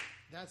 man,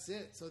 that's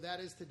it. So that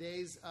is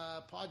today's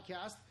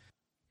podcast.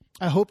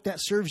 I hope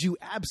that serves you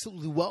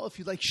absolutely well. If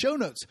you'd like show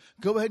notes,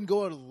 go ahead and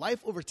go to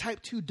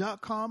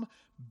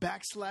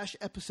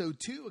lifeovertype2.com/episode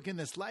 2. Again,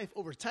 that's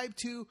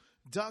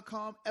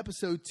lifeovertype2.com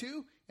episode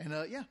 2. And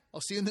yeah,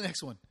 I'll see you in the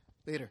next one.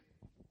 Later.